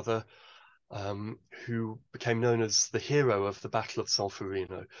grandfather, who became known as the hero of the Battle of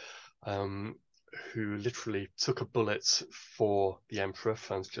Solferino, who literally took a bullet for the emperor,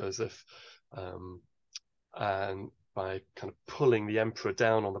 Franz Joseph, and by kind of pulling the emperor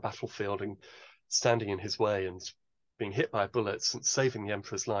down on the battlefield and standing in his way and being hit by bullets and saving the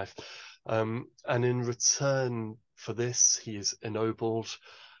emperor's life. And in return for this, he is ennobled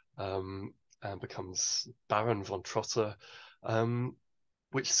and becomes Baron von Trotter,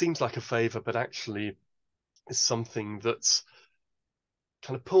 which seems like a favor, but actually is something that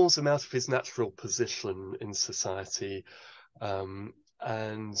kind of pulls him out of his natural position in society,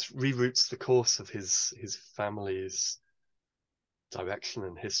 and reroutes the course of his family's direction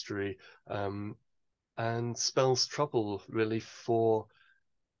and history, and spells trouble really for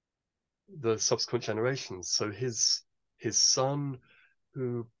the subsequent generations. So his son,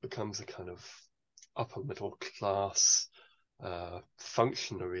 who becomes a kind of upper middle class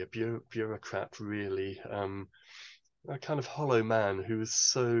functionary, a bureaucrat really, a kind of hollow man who is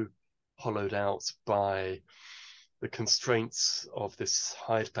so hollowed out by the constraints of this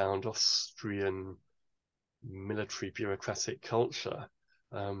hidebound Austrian military bureaucratic culture,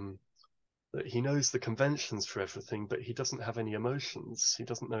 that he knows the conventions for everything, but he doesn't have any emotions. He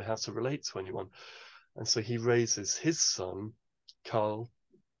doesn't know how to relate to anyone. And so he raises his son, Karl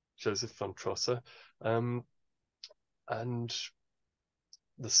Joseph von Trotter, and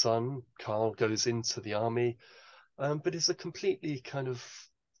the son, Karl, goes into the army, but is a completely kind of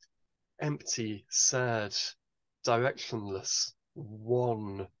empty, sad, directionless,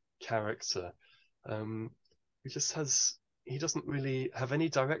 one character, he doesn't really have any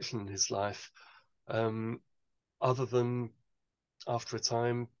direction in his life, other than after a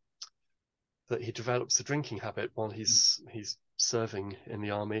time that he develops a drinking habit while he's serving in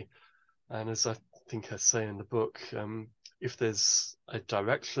the army. And as I think I say in the book, if there's a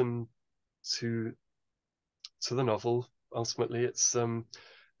direction to the novel, ultimately it's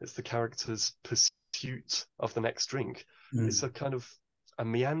the character's pursuit of the next drink. It's a kind of a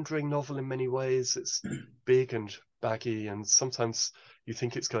meandering novel in many ways. It's big and baggy, and sometimes you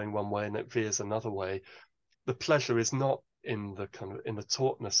think it's going one way and it veers another way. The pleasure is not in the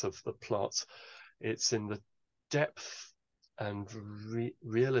tautness of the plot. It's in the depth and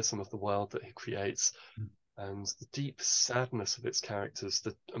realism of the world that he creates, and the deep sadness of its characters,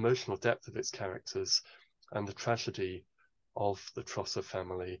 the emotional depth of its characters, and the tragedy of the Trotter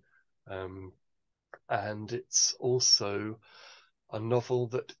family. And it's also a novel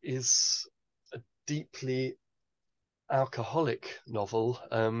that is a deeply alcoholic novel,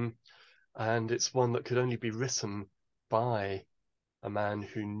 and it's one that could only be written by a man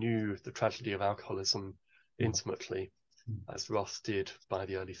who knew the tragedy of alcoholism intimately, as Roth did by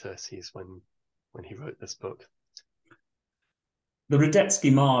the early 30s when he wrote this book. The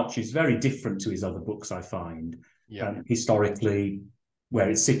Radetzky March is very different to his other books, I find, historically, where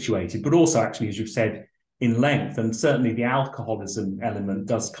it's situated, but also actually, as you've said, in length. And certainly the alcoholism element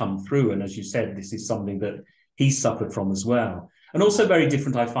does come through. And as you said, this is something that he suffered from as well. And also very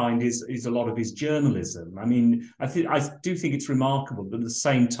different, I find, is a lot of his journalism. I mean, I do think it's remarkable that at the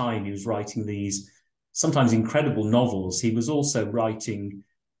same time he was writing these sometimes incredible novels, he was also writing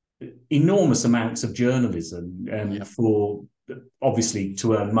enormous amounts of journalism for, obviously,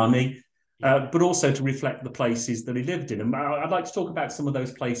 to earn money, but also to reflect the places that he lived in. And I'd like to talk about some of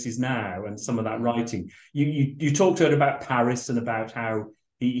those places now and some of that writing. You talked to her about Paris and about how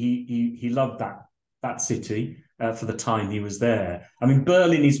he loved that city for the time he was there. I mean,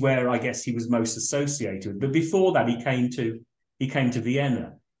 Berlin is where I guess he was most associated with. But before that, he came to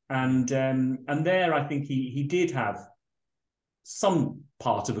Vienna, and there I think he did have some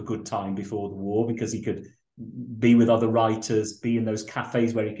part of a good time before the war, because he could be with other writers, be in those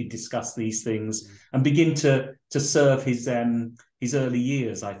cafes where he could discuss these things and begin to serve his early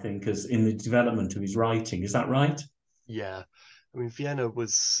years, I think, as in the development of his writing. Is that right? Yeah, I mean, Vienna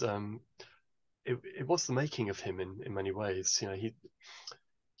was it was the making of him in many ways. You know,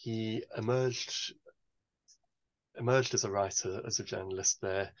 he emerged as a writer, as a journalist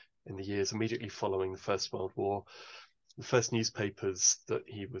there in the years immediately following the First World War. The first newspapers that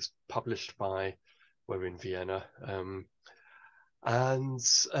he was published by were in Vienna, and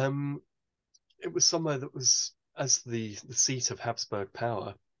it was somewhere that was, as the seat of Habsburg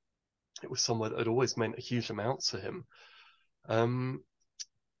power, it was somewhere that had always meant a huge amount to him.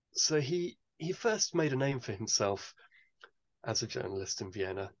 So he first made a name for himself as a journalist in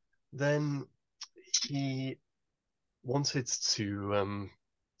Vienna. Then he wanted to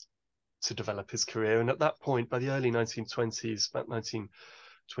develop his career, and at that point, by the early 1920s, about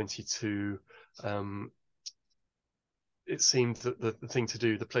 1922, it seemed that the thing to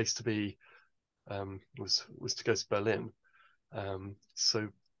do, the place to be, was to go to Berlin. So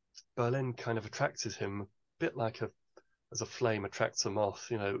Berlin kind of attracted him a bit like as a flame attracts a moth.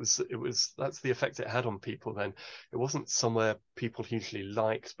 You know, it was that's the effect it had on people then. It wasn't somewhere people hugely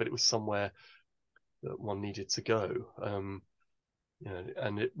liked, but it was somewhere that one needed to go. You know,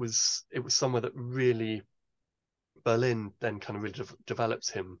 and it was somewhere that really, Berlin then kind of really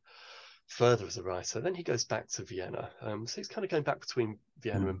developed him further as a writer. Then he goes back to Vienna. So he's kind of going back between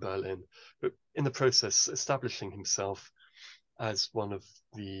Vienna and Berlin, but in the process establishing himself as one of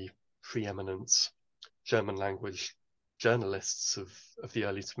the preeminent German language journalists of the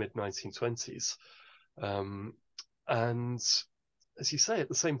early to mid 1920s. And as you say, at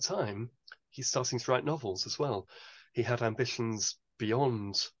the same time, he's starting to write novels as well. He had ambitions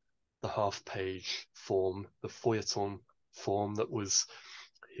beyond the half-page form, the feuilleton form that was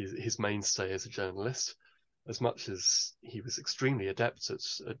his mainstay as a journalist. As much as he was extremely adept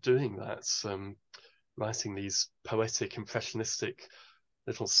at doing that, writing these poetic, impressionistic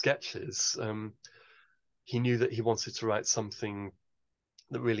little sketches, he knew that he wanted to write something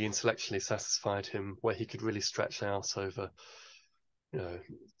that really intellectually satisfied him, where he could really stretch out over, you know,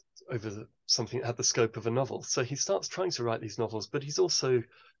 something that had the scope of a novel. So he starts trying to write these novels, but he's also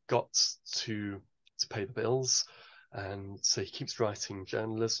got to pay the bills, and so he keeps writing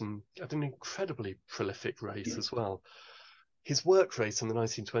journalism at an incredibly prolific rate as well. His work rate in the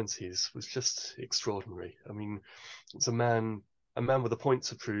 1920s was just extraordinary. I mean, it's a man with a point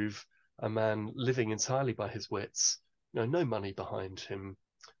to prove, a man living entirely by his wits, no money behind him.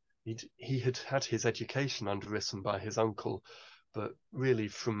 He had his education underwritten by his uncle, but really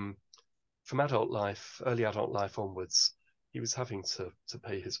from early adult life onwards, he was having to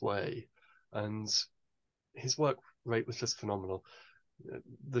pay his way, and his work rate was just phenomenal.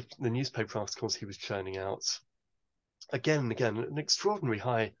 The newspaper articles he was churning out, again and again, an extraordinary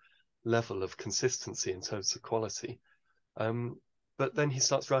high level of consistency in terms of quality. But then he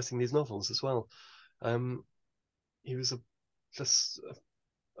starts writing these novels as well. He was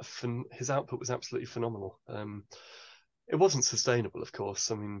his output was absolutely phenomenal. It wasn't sustainable, of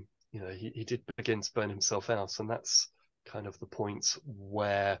course. I mean, he did begin to burn himself out, and that's kind of the point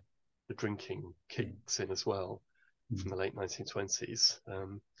where the drinking kicks in as well, from the late 1920s.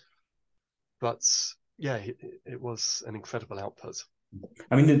 But yeah, it was an incredible output.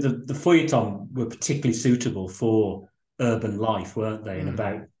 I mean, the feuilleton were particularly suitable for urban life, weren't they? And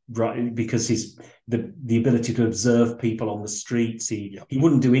about because the ability to observe people on the streets, he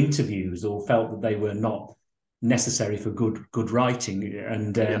wouldn't do interviews, or felt that they were not necessary for good writing,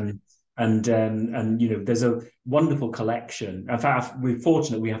 and there's a wonderful collection. In fact, we're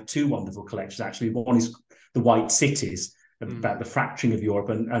fortunate we have two wonderful collections actually. One is The White Cities, about the fracturing of Europe,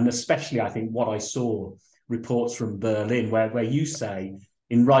 and especially I think what I saw, reports from Berlin, where you say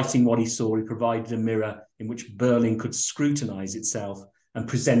in writing what he saw, he provided a mirror in which Berlin could scrutinize itself and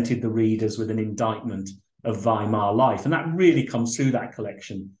presented the readers with an indictment of Weimar life. And that really comes through that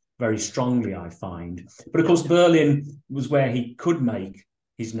collection very strongly, I find. But of course, Berlin was where he could make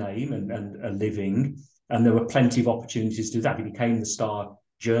his name and a living, and there were plenty of opportunities to do that. He became the star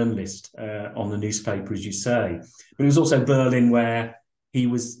journalist on the newspaper, as you say. But it was also Berlin where he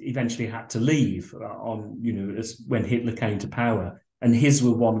was eventually had to leave when Hitler came to power and his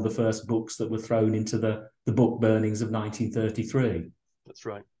were one of the first books that were thrown into the book burnings of 1933. That's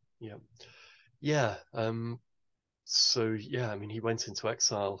right. Yeah. Yeah. So, yeah, I mean, he went into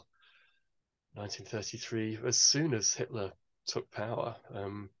exile 1933 as soon as Hitler took power.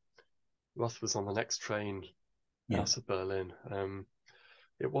 Roth was on the next train out of Berlin.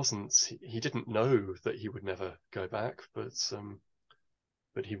 He didn't know that he would never go back, but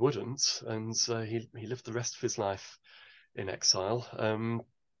he wouldn't, and he lived the rest of his life in exile.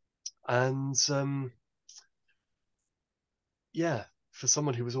 Yeah, for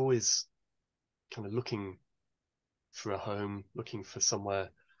someone who was always kind of looking for a home, looking for somewhere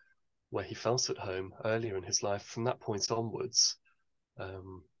where he felt at home earlier in his life, from that point onwards,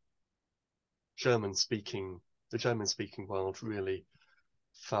 the German-speaking world really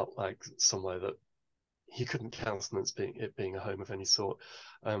felt like somewhere that he couldn't countenance being a home of any sort.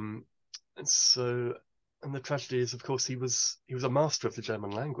 And the tragedy is, of course, he was a master of the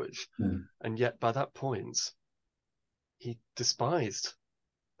German language, and yet by that point, he despised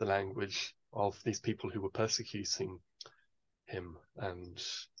the language of these people who were persecuting him and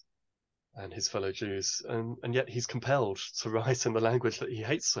his fellow Jews, and yet he's compelled to write in the language that he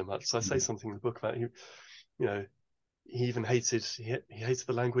hates so much. So I say something in the book about he even hated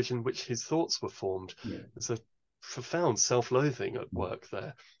the language in which his thoughts were formed. There's a profound self-loathing at work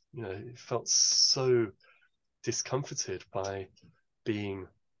there. He felt so discomforted by being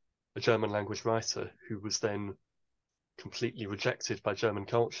a German language writer who was then completely rejected by German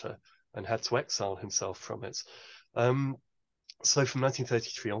culture and had to exile himself from it. So from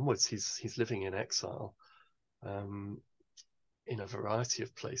 1933 onwards, he's living in exile in a variety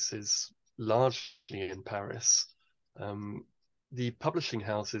of places, largely in Paris. The publishing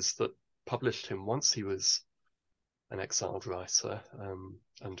houses that published him once he was an exiled writer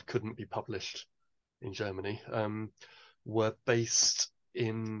and couldn't be published in Germany were based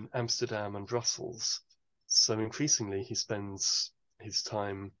in Amsterdam and Brussels. So increasingly he spends his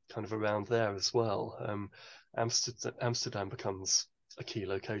time kind of around there as well. Amsterdam becomes a key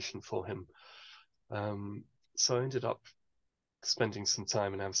location for him. So I ended up spending some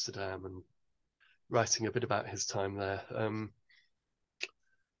time in Amsterdam and writing a bit about his time there.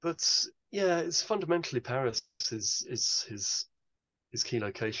 But yeah, it's fundamentally Paris is his key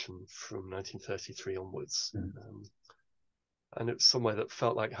location from 1933 onwards. And it was somewhere that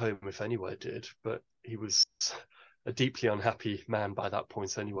felt like home if anywhere did, but he was a deeply unhappy man by that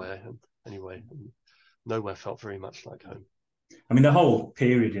point anyway, and nowhere felt very much like home. I mean, the whole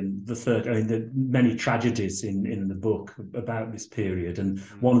period in the many tragedies in the book about this period, and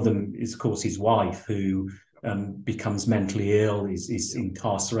one of them is, of course, his wife, who becomes mentally ill, is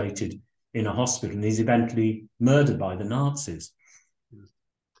incarcerated in a hospital, and is eventually murdered by the Nazis.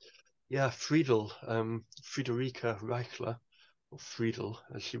 Yeah, Friederike Reichler, or Friedel,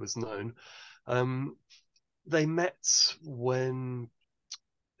 as she was known, they met when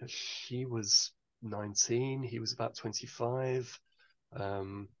she was 19, he was about 25,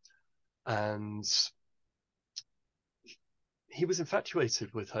 and he was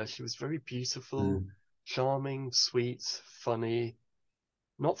infatuated with her. She was very beautiful, charming, sweet, funny,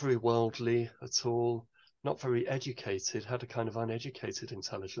 not very worldly at all, not very educated, had a kind of uneducated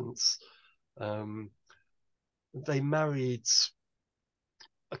intelligence. They married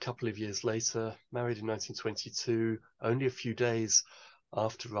a couple of years later, married in 1922, only a few days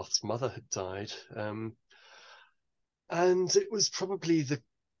after Roth's mother had died. And it was probably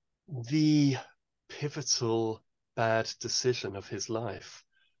the pivotal bad decision of his life,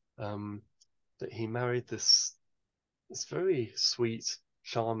 that he married this very sweet,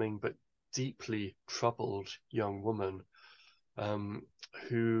 charming, but deeply troubled young woman,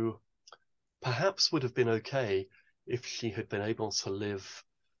 who perhaps would have been okay if she had been able to live,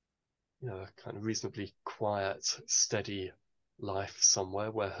 a kind of reasonably quiet, steady life somewhere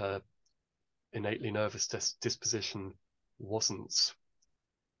where her innately nervous disposition wasn't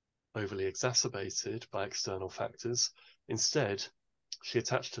overly exacerbated by external factors. Instead, she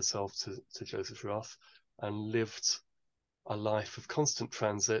attached herself to Joseph Roth and lived a life of constant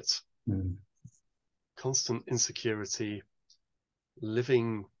transit, constant insecurity,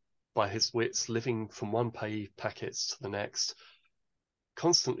 living by his wits, living from one pay packet to the next,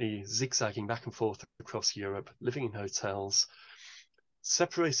 constantly zigzagging back and forth across Europe, living in hotels,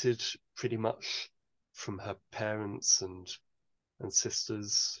 separated pretty much from her parents and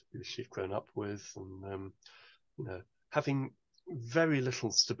sisters who she'd grown up with, and having very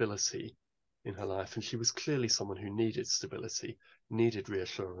little stability in her life. And she was clearly someone who needed stability, needed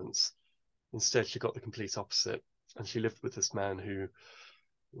reassurance. Instead, she got the complete opposite, and she lived with this man who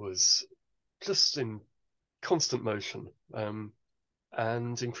was just in constant motion,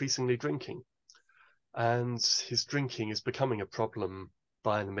 and increasingly drinking. And his drinking is becoming a problem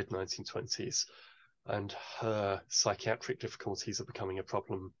by the mid-1920s, and her psychiatric difficulties are becoming a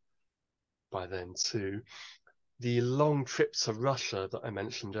problem by then too. The long trip to Russia that I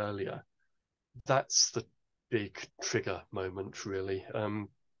mentioned earlier, that's the big trigger moment, really.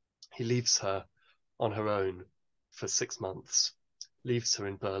 He leaves her on her own for 6 months, leaves her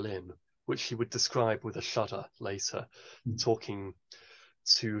in Berlin, which he would describe with a shudder later, talking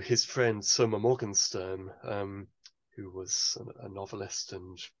to his friend Soma Morgenstern, who was a novelist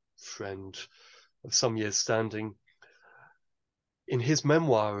and friend of some years' standing. In his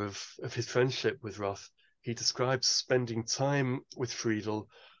memoir of his friendship with Roth, he describes spending time with Friedel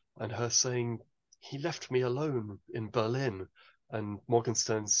and her saying, "He left me alone in Berlin." And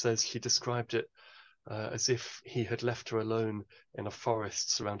Morgenstern says she described it as if he had left her alone in a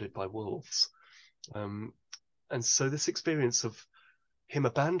forest surrounded by wolves. And so this experience of him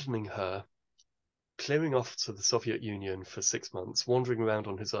abandoning her, clearing off to the Soviet Union for 6 months, wandering around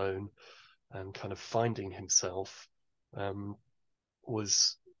on his own and kind of finding himself,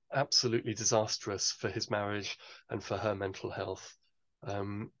 was absolutely disastrous for his marriage and for her mental health.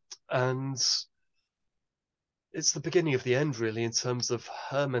 And it's the beginning of the end, really, in terms of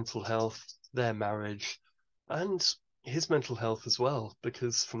her mental health, their marriage, and his mental health as well,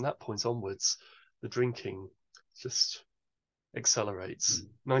 because from that point onwards, the drinking just accelerates.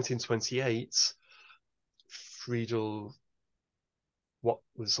 1928, Friedel, what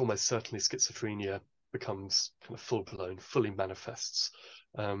was almost certainly schizophrenia, becomes kind of full-blown, fully manifests.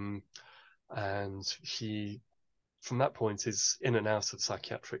 And he, from that point, is in and out of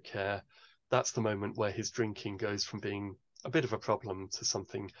psychiatric care. That's the moment where his drinking goes from being a bit of a problem to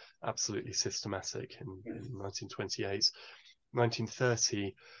something absolutely systematic in 1928.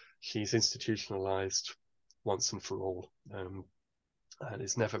 1930, he's institutionalized once and for all, and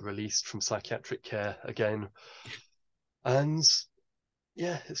is never released from psychiatric care again. And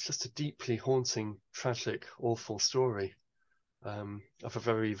yeah, it's just a deeply haunting, tragic, awful story of a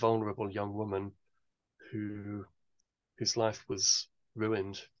very vulnerable young woman whose life was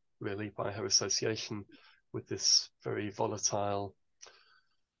ruined, really, by her association with this very volatile,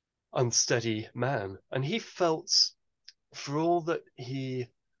 unsteady man. And he felt, for all that he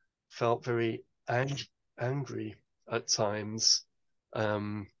felt very angry at times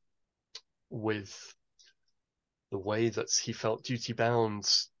with the way that he felt duty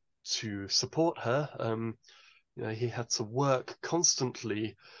bound to support her, he had to work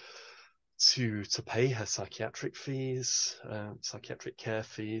constantly to pay her psychiatric fees, psychiatric care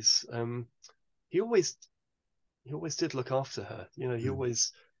fees. He always did look after her.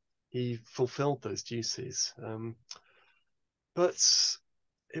 He fulfilled those duties. But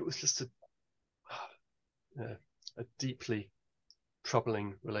it was just a deeply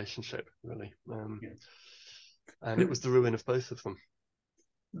troubling relationship, really. And it was the ruin of both of them.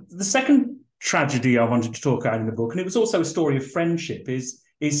 The second tragedy I wanted to talk about in the book, and it was also a story of friendship, is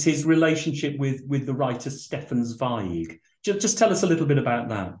his relationship with the writer Stefan Zweig. Just tell us a little bit about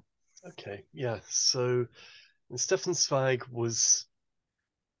that. Okay, yeah. So Stefan Zweig was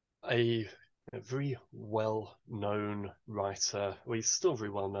a very well-known writer. Well, he's still very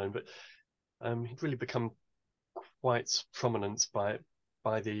well-known, but he'd really become quite prominent by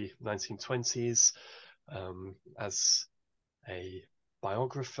the 1920s as a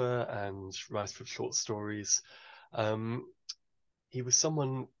biographer and writer of short stories. He was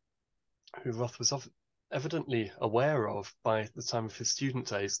someone who Roth was evidently aware of by the time of his student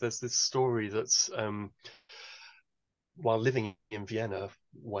days. There's this story that while living in Vienna,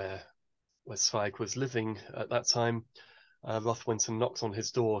 where Zweig was living at that time, Roth went and knocked on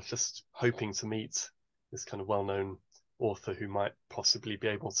his door, just hoping to meet this kind of well-known author who might possibly be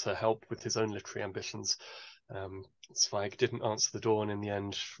able to help with his own literary ambitions. Zweig didn't answer the door, and in the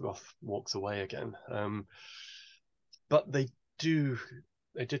end, Roth walked away again. But they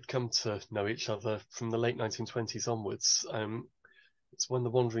did come to know each other from the late 1920s onwards. It's when The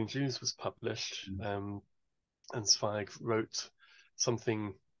Wandering Jews was published, and Zweig wrote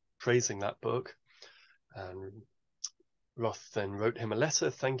something praising that book, and Roth then wrote him a letter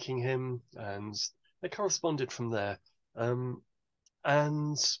thanking him, and they corresponded from there.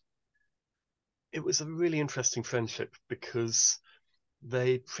 And it was a really interesting friendship because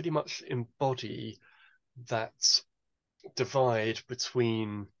they pretty much embody that divide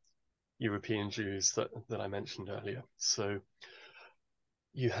between European Jews that I mentioned earlier. So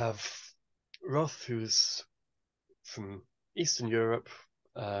you have Roth, who's from Eastern Europe,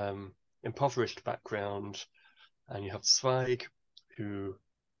 impoverished background, and you have Zweig, who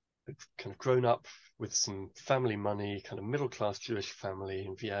had kind of grown up with some family money, kind of middle-class Jewish family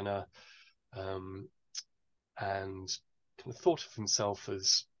in Vienna, and kind of thought of himself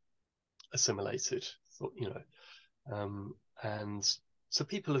as assimilated, and so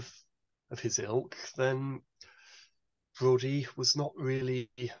people of his ilk, then Brody was not really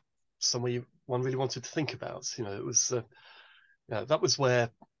somewhere one really wanted to think about. It was that was where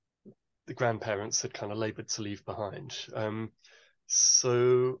the grandparents had kind of laboured to leave behind.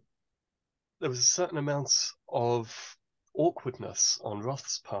 So there was a certain amount of awkwardness on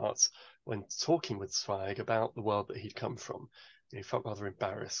Roth's part when talking with Zweig about the world that he'd come from. He felt rather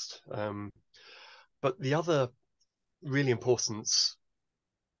embarrassed. But the other really important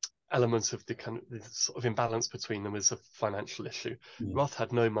element of the kind of the sort of imbalance between them is a financial issue. Roth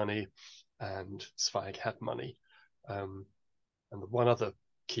had no money and Zweig had money. And the one other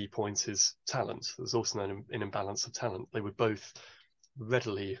key point is talent. There was also an imbalance of talent. They would both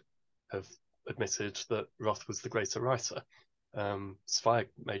readily have admitted that Roth was the greater writer. Zweig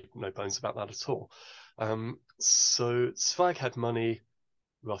made no bones about that at all. So Zweig had money,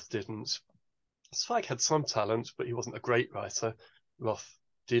 Roth didn't. Zweig had some talent, but he wasn't a great writer. Roth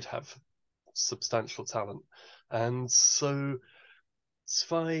did have substantial talent. And so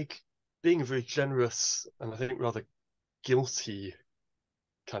Zweig, being a very generous and I think rather guilty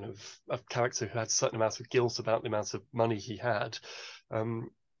kind of a character who had a certain amount of guilt about the amount of money he had,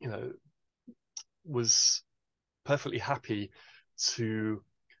 was perfectly happy to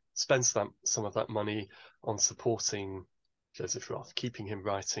spend some of that money on supporting Joseph Roth, keeping him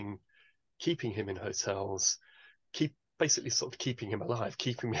writing, keeping him in hotels, basically sort of keeping him alive,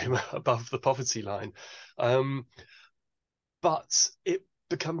 keeping him above the poverty line. But it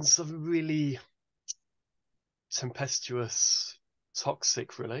becomes a really tempestuous,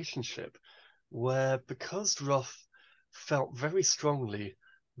 toxic relationship where, because Roth felt very strongly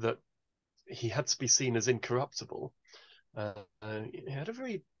that he had to be seen as incorruptible, he had a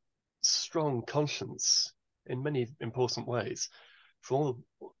very strong conscience in many important ways. For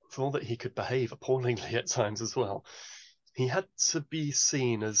all that he could behave appallingly at times as well, he had to be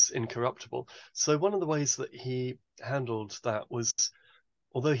seen as incorruptible. So one of the ways that he handled that was,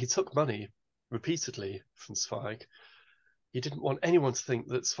 although he took money repeatedly from Zweig, he didn't want anyone to think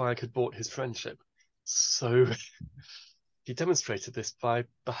that Zweig had bought his friendship. So he demonstrated this by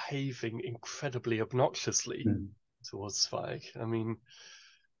behaving incredibly obnoxiously towards Zweig. I mean,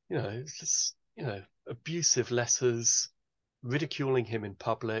 just, abusive letters, ridiculing him in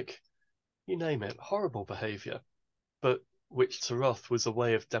public, you name it, horrible behavior, but which to Roth was a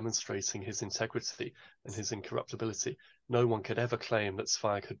way of demonstrating his integrity and his incorruptibility. No one could ever claim that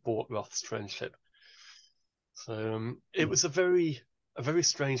Zweig had bought Roth's friendship. So it was a very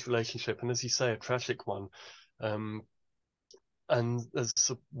strange relationship, and as you say, a tragic one. And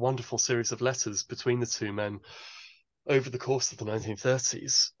there's a wonderful series of letters between the two men over the course of the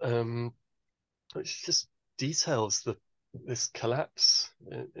 1930s, which just details this collapse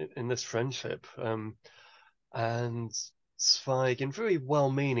in this friendship. And Zweig, in very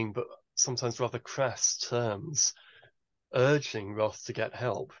well-meaning but sometimes rather crass terms, urging Roth to get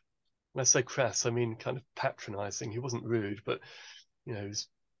help. When I say crass, I mean kind of patronizing. He wasn't rude, but he was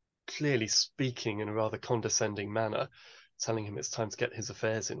clearly speaking in a rather condescending manner, telling him it's time to get his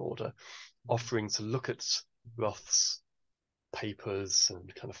affairs in order, offering to look at Roth's papers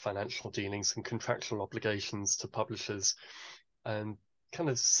and kind of financial dealings and contractual obligations to publishers, and kind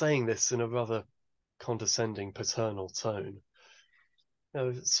of saying this in a rather condescending, paternal tone.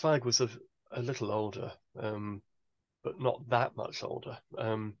 Zweig was a little older, but not that much older.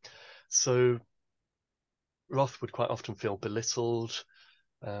 So Roth would quite often feel belittled.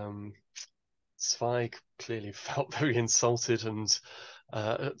 Zweig clearly felt very insulted and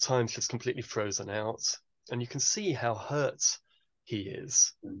at times just completely frozen out. And you can see how hurt he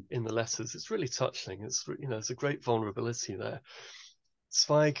is in the letters. It's really touching. There's a great vulnerability there.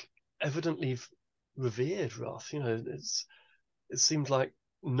 Zweig evidently revered Roth. It seemed like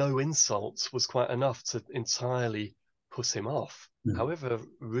no insult was quite enough to entirely put him off. However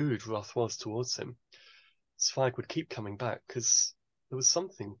rude Roth was towards him, Zweig would keep coming back because there was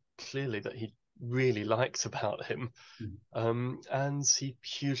something clearly that he really liked about him, and he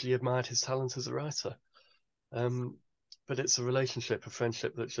hugely admired his talent as a writer. But it's a relationship, a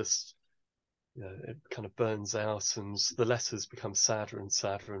friendship that just, it kind of burns out, and the letters become sadder and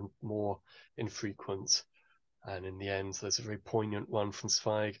sadder and more infrequent. And in the end, there's a very poignant one from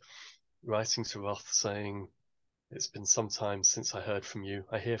Zweig writing to Roth saying, "It's been some time since I heard from you.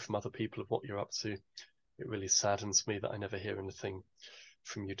 I hear from other people of what you're up to. It really saddens me that I never hear anything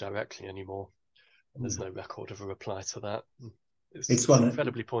from you directly anymore." And there's no record of a reply to that. It's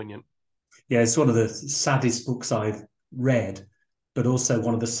incredibly poignant. Yeah, it's one of the saddest books I've read, but also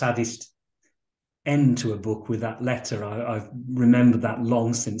one of the saddest end to a book with that letter. I've remembered that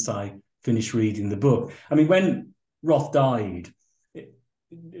long since I finished reading the book. I mean, when Roth died,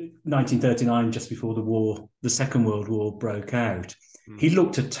 1939, just before the Second World War broke out, he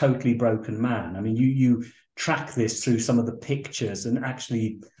looked a totally broken man. I mean, you track this through some of the pictures and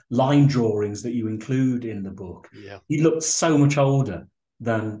actually line drawings that you include in the book. Yeah. He looked so much older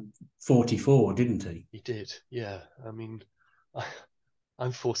than 44, didn't he? He did, yeah. I mean,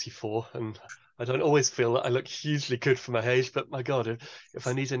 I'm 44 and I don't always feel that I look hugely good for my age, but my God, if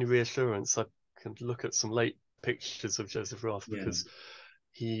I need any reassurance, I can look at some late pictures of Joseph Roth, because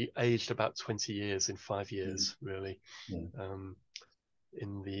he aged about 20 years in 5 years, really.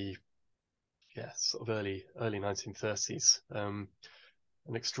 In the sort of early 1930s.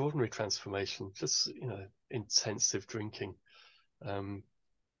 An extraordinary transformation, just, intensive drinking.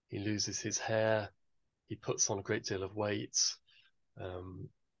 He loses his hair, he puts on a great deal of weight,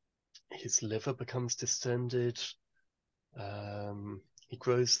 his liver becomes distended, he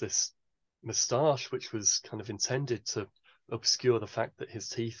grows this moustache, which was kind of intended to obscure the fact that his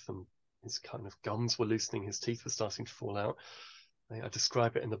teeth and his kind of gums were loosening, his teeth were starting to fall out. I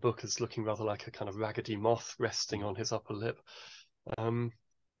describe it in the book as looking rather like a kind of raggedy moth resting on his upper lip.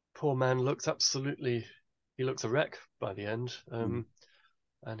 Poor man looked he looked a wreck by the end.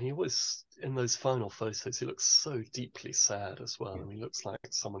 And he was, in those final photos, he looks so deeply sad as well. And he looks like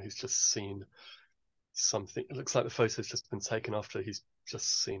someone who's just seen something. It looks like the photo's just been taken after he's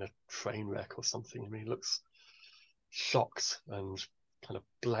just seen a train wreck or something. I mean, he looks shocked and kind of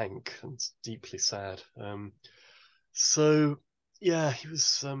blank and deeply sad. So, yeah, he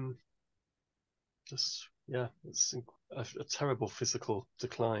was it's a terrible physical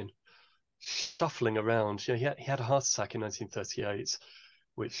decline. Shuffling around. He had a heart attack in 1938,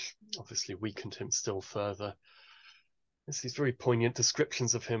 which obviously weakened him still further. There's these very poignant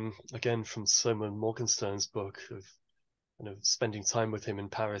descriptions of him, again from Soma Morgenstern's book, of spending time with him in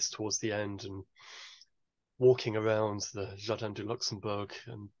Paris towards the end and walking around the Jardin du Luxembourg,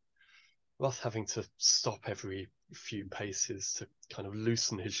 and Roth having to stop every few paces to kind of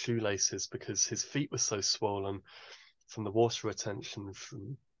loosen his shoelaces because his feet were so swollen from the water retention,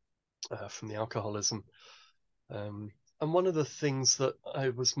 from the alcoholism. And one of the things that I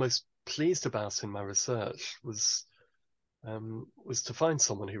was most pleased about in my research was to find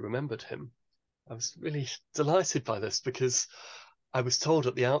someone who remembered him. I was really delighted by this because I was told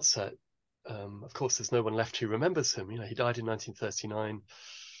at the outset, of course, there's no one left who remembers him. He died in 1939.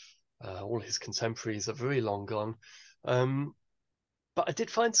 All his contemporaries are very long gone. But I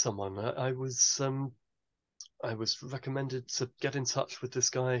did find someone. I was recommended to get in touch with this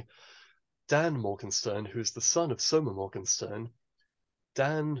guy, Dan Morgenstern, who is the son of Soma Morgenstern.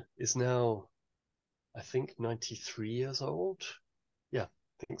 Dan is now, I think, 93 years old. Yeah,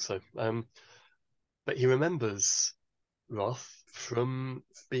 I think so. But he remembers Roth from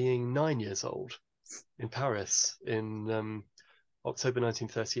being 9 years old in Paris in October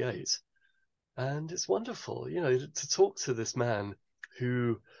 1938. And it's wonderful, to talk to this man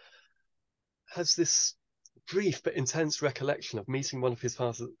who has this brief but intense recollection of meeting one of his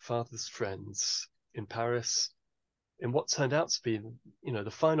father's friends in Paris in what turned out to be,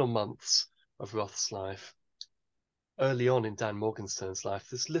 the final months of Roth's life. Early on in Dan Morgenstern's life,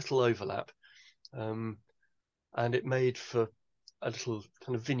 there's little overlap, and it made for a little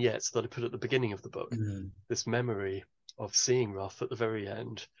kind of vignette that I put at the beginning of the book, this memory of seeing Roth at the very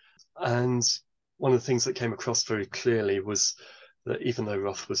end. And one of the things that came across very clearly was that even though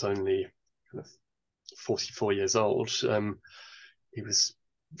Roth was only kind of 44 years old, he was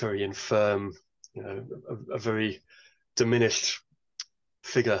very infirm, a very diminished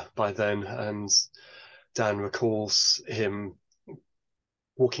figure by then. And Dan recalls him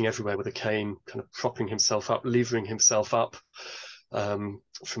walking everywhere with a cane, kind of propping himself up, levering himself up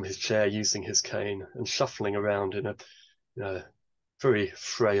from his chair using his cane, and shuffling around in a very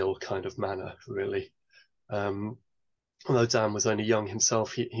frail kind of manner, really. Although Dan was only young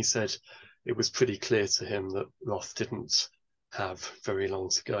himself, he said it was pretty clear to him that Roth didn't have very long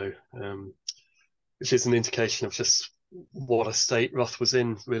to go, which is an indication of just what a state Roth was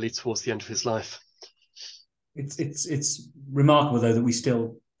in, really, towards the end of his life. It's remarkable, though, that we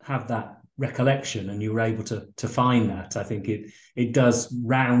still have that recollection, and you were able to find that. I think it does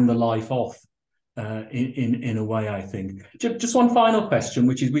round the life off in a way, I think. Just one final question,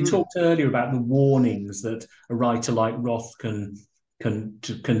 which is, we talked earlier about the warnings that a writer like Roth can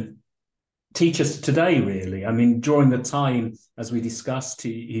teach us today, really. I mean, during the time, as we discussed,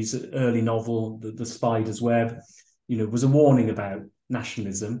 his early novel, The Spider's Web, was a warning about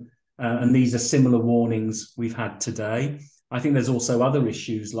nationalism. And these are similar warnings we've had today. I think there's also other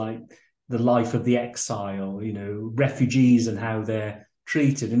issues like the life of the exile, refugees and how they're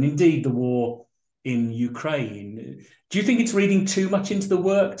treated, and indeed the war in Ukraine. Do you think it's reading too much into the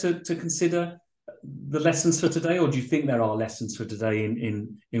work to consider the lessons for today, or do you think there are lessons for today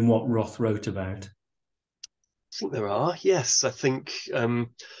in what Roth wrote about? I think there are, yes. I think how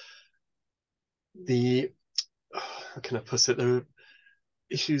can I put it? There are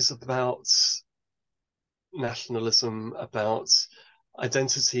issues about nationalism, about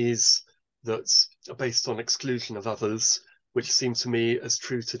identities that are based on exclusion of others, which seem to me as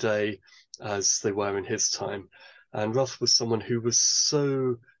true today as they were in his time. And Roth was someone who was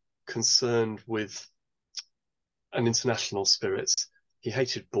so concerned with an international spirit. He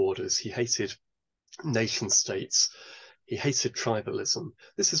hated borders, he hated nation states, he hated tribalism.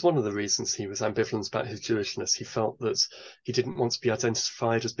 This is one of the reasons he was ambivalent about his Jewishness. He felt that he didn't want to be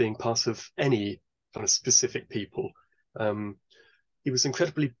identified as being part of any kind of specific people. He was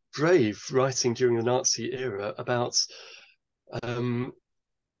incredibly brave writing during the Nazi era about,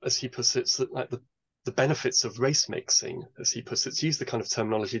 as he puts it, like the benefits of race mixing, as he puts it, to use the kind of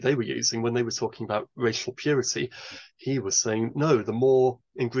terminology they were using when they were talking about racial purity. He was saying, no, the more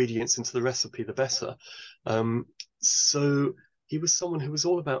ingredients into the recipe, the better. So he was someone who was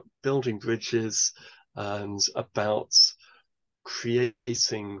all about building bridges and about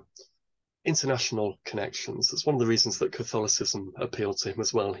creating international connections. That's one of the reasons that Catholicism appealed to him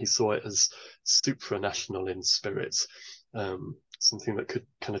as well. He saw it as supranational in spirit, something that could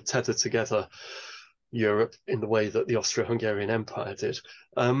kind of tether together Europe in the way that the Austro-Hungarian Empire did.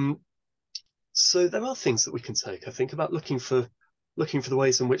 So there are things that we can take, I think, about looking for the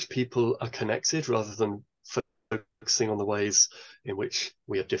ways in which people are connected rather than focusing on the ways in which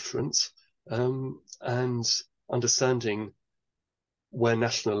we are different, and understanding where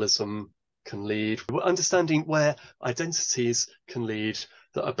nationalism can lead, understanding where identities can lead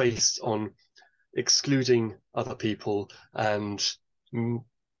that are based on excluding other people and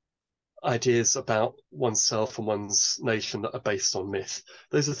ideas about oneself and one's nation that are based on myth.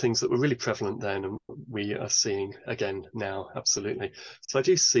 Those are things that were really prevalent then, and we are seeing again now. Absolutely. So I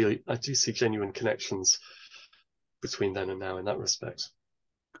do see genuine connections between then and now in that respect.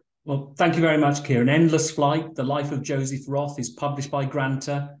 Well, thank you very much, Keiron. Endless Flight, The Life of Joseph Roth is published by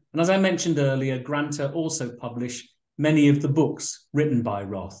Granta. And as I mentioned earlier, Granta also publish many of the books written by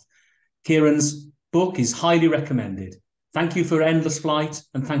Roth. Keiron's book is highly recommended. Thank you for Endless Flight,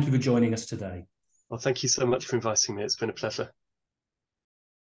 and thank you for joining us today. Well, thank you so much for inviting me. It's been a pleasure.